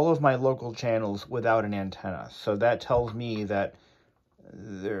get all of my local channels without an antenna. So that tells me that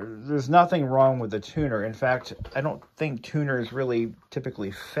there's nothing wrong with the tuner. In fact, I don't think tuners really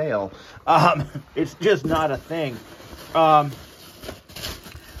typically fail. It's just not a thing.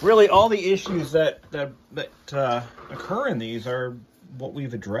 Really, all the issues that occur in these are what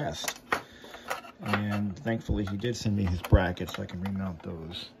we've addressed. And thankfully, he did send me his brackets so I can remount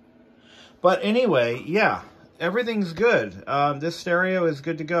those. But anyway, yeah. Everything's good. This stereo is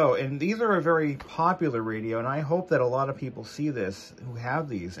good to go. And these are a very popular radio, and I hope that a lot of people see this who have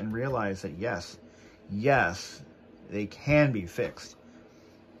these and realize that yes, they can be fixed.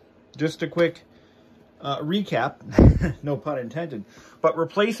 Just a quick recap, no pun intended, but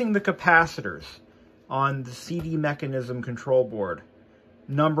replacing the capacitors on the CD mechanism control board,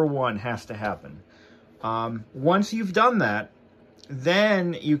 #1 has to happen. Once you've done that,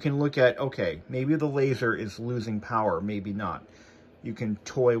 then you can look at, okay, maybe the laser is losing power, maybe not. You can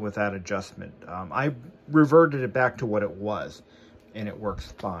toy with that adjustment. I reverted it back to what it was, and it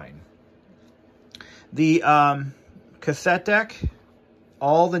works fine. The cassette deck,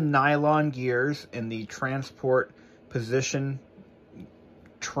 all the nylon gears and the transport position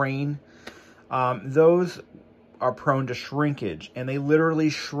train, those are prone to shrinkage, and they literally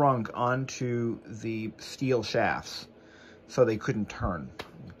shrunk onto the steel shafts. So they couldn't turn.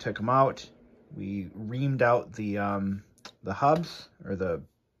 We took them out. We reamed out the hubs, or the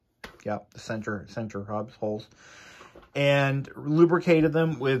center hubs, holes, and lubricated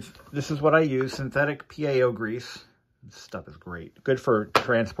them with, this is what I use, synthetic PAO grease. This stuff is great. Good for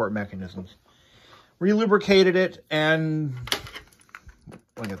transport mechanisms. Relubricated it, and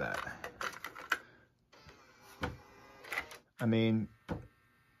look at that. I mean,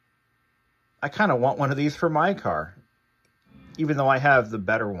 I kind of want one of these for my car. Even though I have the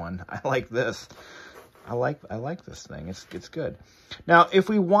better one, I like this. I like this thing. It's good. Now, if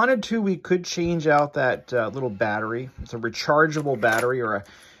we wanted to, we could change out that little battery. It's a rechargeable battery,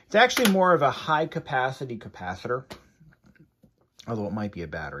 it's actually more of a high capacity capacitor. Although it might be a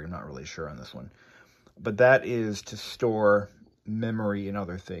battery, I'm not really sure on this one. But that is to store memory and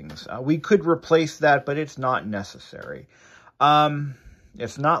other things. We could replace that, but it's not necessary.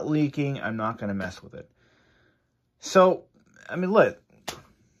 It's not leaking. I'm not going to mess with it. So, I mean, look,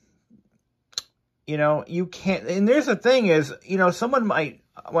 you know, you can't, and there's the thing is, you know, someone might,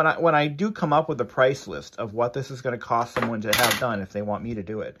 when I do come up with a price list of what this is going to cost someone to have done if they want me to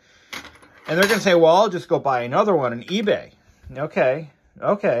do it, and they're going to say, well, I'll just go buy another one on eBay. Okay.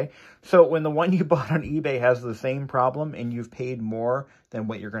 So when the one you bought on eBay has the same problem and you've paid more than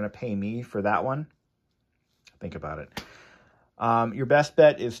what you're going to pay me for that one, think about it. Your best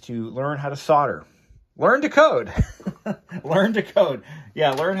bet is to learn how to solder. Learn to code. Learn to code.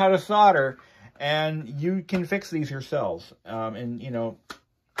 Yeah, learn how to solder, and you can fix these yourselves. And, you know,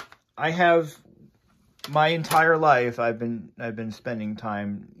 I have my entire life, I've been spending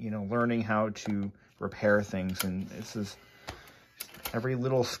time, you know, learning how to repair things, and this is Every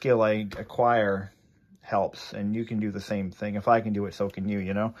little skill I acquire helps, and you can do the same thing. If I can do it, so can you,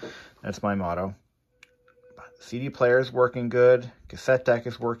 you know? That's my motto. CD player is working good. Cassette deck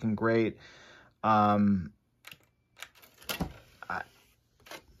is working great. Hey.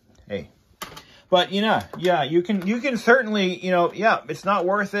 But, you know, yeah, you can certainly, you know, yeah, it's not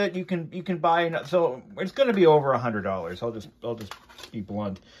worth it. You can buy, so it's going to be over $100. I'll just be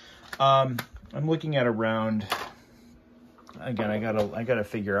blunt. I'm looking at around, again, I gotta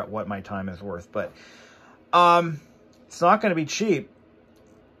figure out what my time is worth, but it's not going to be cheap.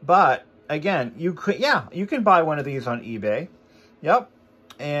 But again, you can buy one of these on eBay. Yep.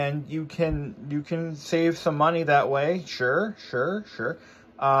 And you can save some money that way. Sure.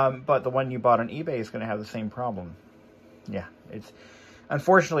 But the one you bought on eBay is going to have the same problem. Yeah, it's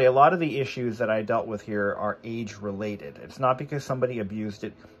unfortunately a lot of the issues that I dealt with here are age related. It's not because somebody abused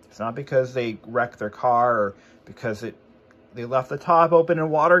it. It's not because they wrecked their car or because they left the top open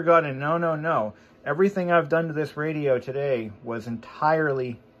and water got in. No. Everything I've done to this radio today was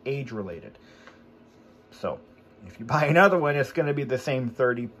entirely age related. So if you buy another one, it's going to be the same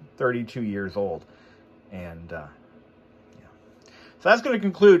 32 years old. And so that's going to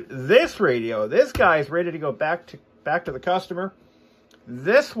conclude this radio. This guy's ready to go back to the customer.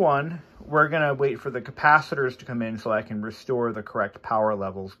 This one, we're going to wait for the capacitors to come in so I can restore the correct power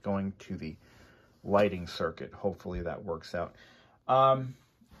levels going to the lighting circuit. Hopefully that works out.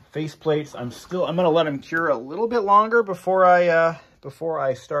 Face plates, I'm going to let them cure a little bit longer before I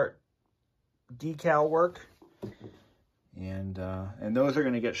start decal work. And those are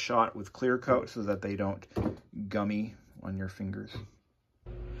going to get shot with clear coat so that they don't gummy on your fingers.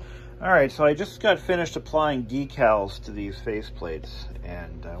 All right, so I just got finished applying decals to these face plates,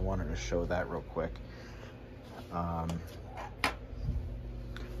 and I wanted to show that real quick.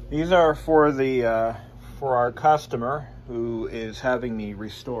 These are for our customer who is having me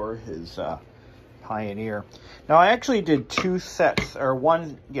restore his Pioneer. Now I actually did two sets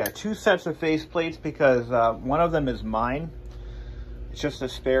of face plates because one of them is mine. It's just a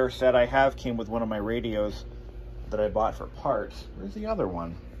spare set I have, came with one of my radios that I bought for parts. Where's the other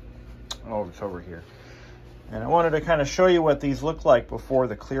one? Oh, it's over here. And I wanted to kind of show you what these look like before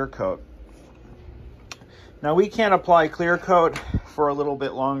the clear coat. Now we can't apply clear coat for a little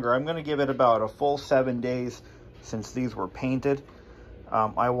bit longer. I'm going to give it about a full 7 days since these were painted.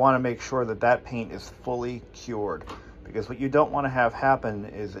 I want to make sure that paint is fully cured, because what you don't want to have happen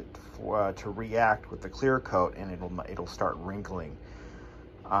is it to react with the clear coat and it'll start wrinkling.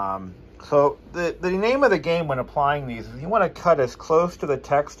 So the name of the game when applying these is you want to cut as close to the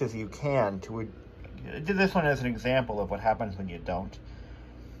text as you can. I did this one as an example of what happens when you don't.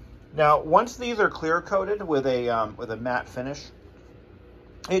 Now, once these are clear coated with a matte finish,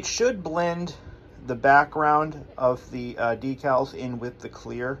 it should blend the background of the decals in with the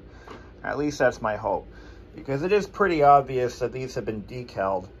clear. At least that's my hope, because it is pretty obvious that these have been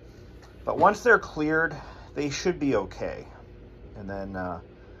decaled. But once they're cleared, they should be okay. And then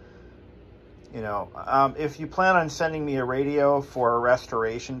if you plan on sending me a radio for a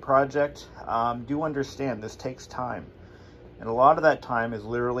restoration project, do understand this takes time. And a lot of that time is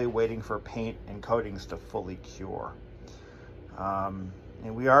literally waiting for paint and coatings to fully cure. And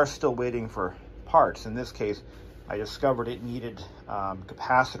we are still waiting for parts. In this case, I discovered it needed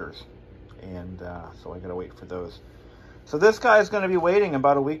capacitors. And so I gotta wait for those. So this guy is gonna be waiting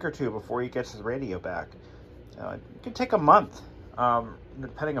about a week or two before he gets his radio back. It could take a month,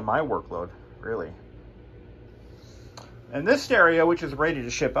 depending on my workload, really. And this stereo, which is ready to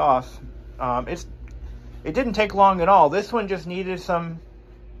ship off, it didn't take long at all. This one just needed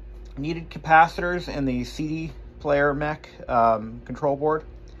capacitors in the CD player mech control board,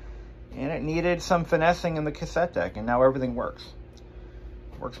 and it needed some finessing in the cassette deck, and now everything works.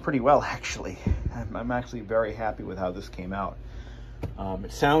 Works pretty well, actually. I'm actually very happy with how this came out.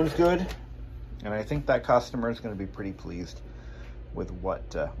 It sounds good, and I think that customer is going to be pretty pleased with what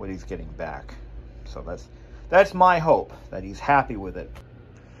he's getting back. So that's my hope, that he's happy with it.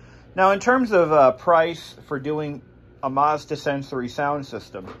 Now, in terms of price for doing a Mazda sensory sound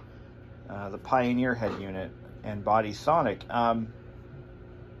system, the Pioneer head unit and body sonic,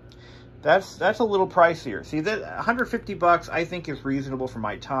 that's a little pricier. See, that $150 I think is reasonable for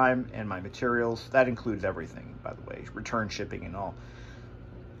my time and my materials. That includes everything, by the way, return shipping and all.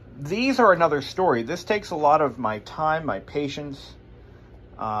 These are another story. This takes a lot of my time, my patience,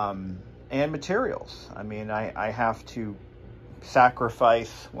 and materials. I mean, I have to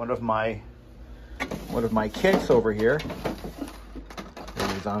sacrifice one of my kits over here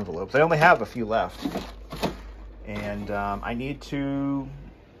in these envelopes. I only have a few left, and I need to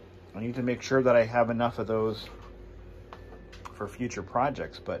make sure that I have enough of those for future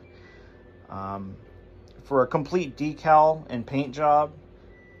projects. But for a complete decal and paint job,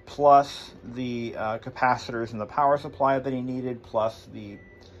 plus the capacitors and the power supply that he needed, plus the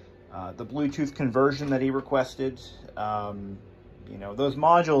Bluetooth conversion that he requested, you know, those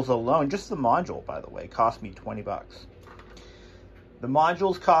modules alone, just the module, by the way, cost me 20 bucks. The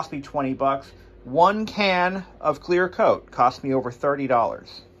modules cost me 20 bucks. One can of clear coat cost me over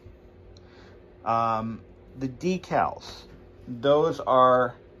 $30. The decals, those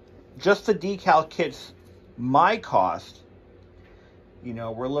are just the decal kits. My cost, you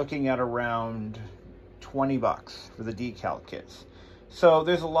know, we're looking at around 20 bucks for the decal kits. So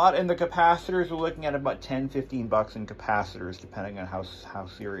there's a lot in the capacitors. We're looking at about 10, 15 bucks in capacitors, depending on how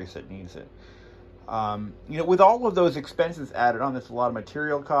serious it needs it. You know, with all of those expenses added on, that's a lot of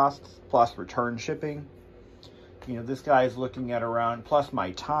material costs, plus return shipping. You know, this guy is looking at around, plus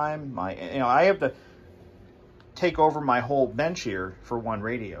my time, you know, I have to take over my whole bench here for one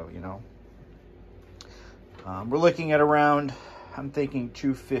radio, you know. We're looking at around, I'm thinking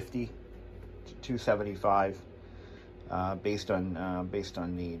 250 to 275, based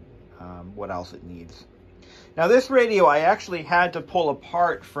on need, what else it needs. Now this radio I actually had to pull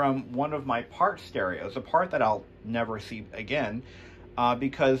apart from one of my part stereos, a part that I'll never see again,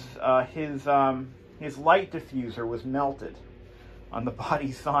 because his light diffuser was melted on the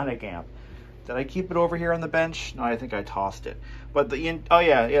body sonic amp. Did I keep it over here on the bench? No, I think I tossed it. But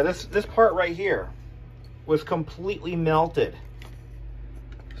this part right here was completely melted.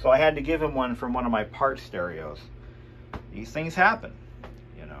 So I had to give him one from one of my part stereos. These things happen,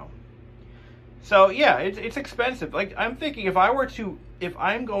 you know. So yeah, it's expensive. Like, I'm thinking if I'm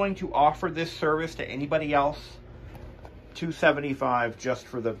going to offer this service to anybody else, $275 just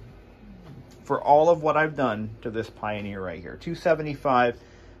for all of what I've done to this Pioneer right here. $275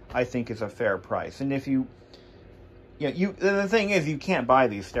 I think is a fair price. And if the thing is, you can't buy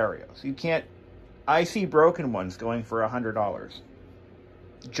these stereos. You can't. I see broken ones going for $100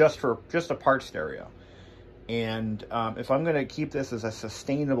 just a part stereo. And if I'm going to keep this as a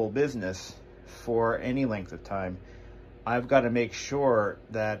sustainable business for any length of time, I've got to make sure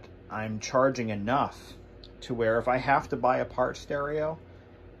that I'm charging enough to where if I have to buy a part stereo,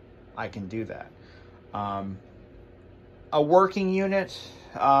 I can do that. A working unit,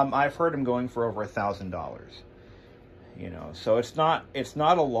 I've heard them going for over $1,000. You know, so it's not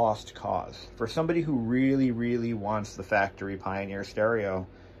a lost cause for somebody who really, really wants the factory Pioneer stereo.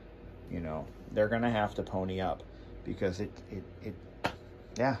 You know, they're gonna have to pony up, because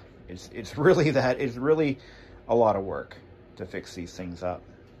it's really a lot of work to fix these things up.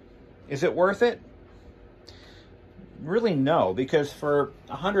 Is it worth it? Really, no, because for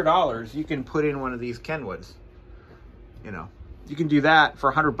 $100 you can put in one of these Kenwoods. You know, you can do that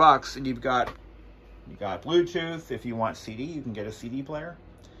for $100 and you got Bluetooth. If you want CD, you can get a CD player.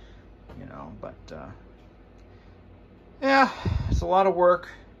 You know, but yeah, it's a lot of work.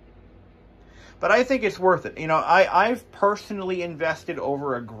 But I think it's worth it. You know, I've personally invested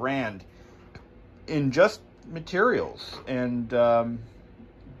over $1,000 in just materials and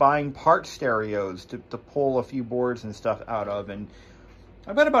buying part stereos to pull a few boards and stuff out of. And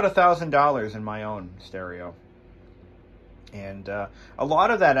I bet about $1,000 in my own stereo. And a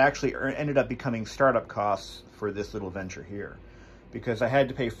lot of that actually ended up becoming startup costs for this little venture here, because I had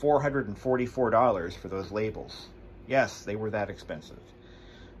to pay $444 for those labels. Yes, they were that expensive.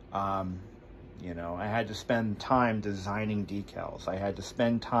 You know, I had to spend time designing decals. I had to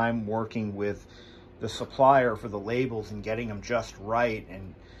spend time working with the supplier for the labels and getting them just right,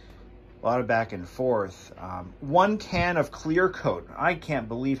 and a lot of back and forth. One can of clear coat, I can't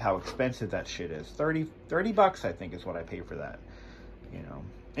believe how expensive that shit is. 30 bucks, I think, is what I pay for that. You know,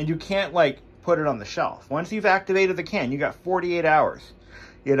 and you can't like put it on the shelf. Once you've activated the can, you got 48 hours.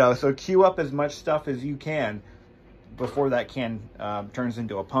 You know, so queue up as much stuff as you can before that can turns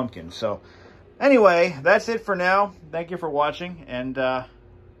into a pumpkin. So anyway, that's it for now. Thank you for watching, and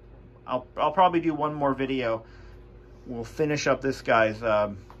I'll probably do one more video. We'll finish up this guy's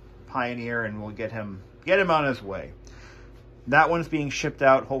Pioneer, and we'll get him on his way. That one's being shipped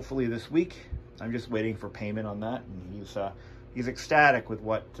out hopefully this week. I'm just waiting for payment on that, and he's ecstatic with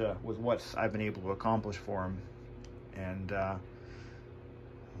what I've been able to accomplish for him, and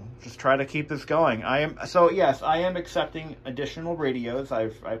just try to keep this going. Yes, I am accepting additional radios.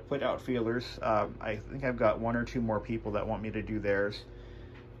 I've put out feelers. I think I've got 1 or 2 more people that want me to do theirs,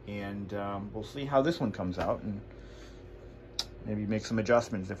 and we'll see how this one comes out, and maybe make some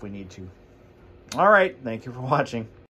adjustments if we need to. All right, thank you for watching.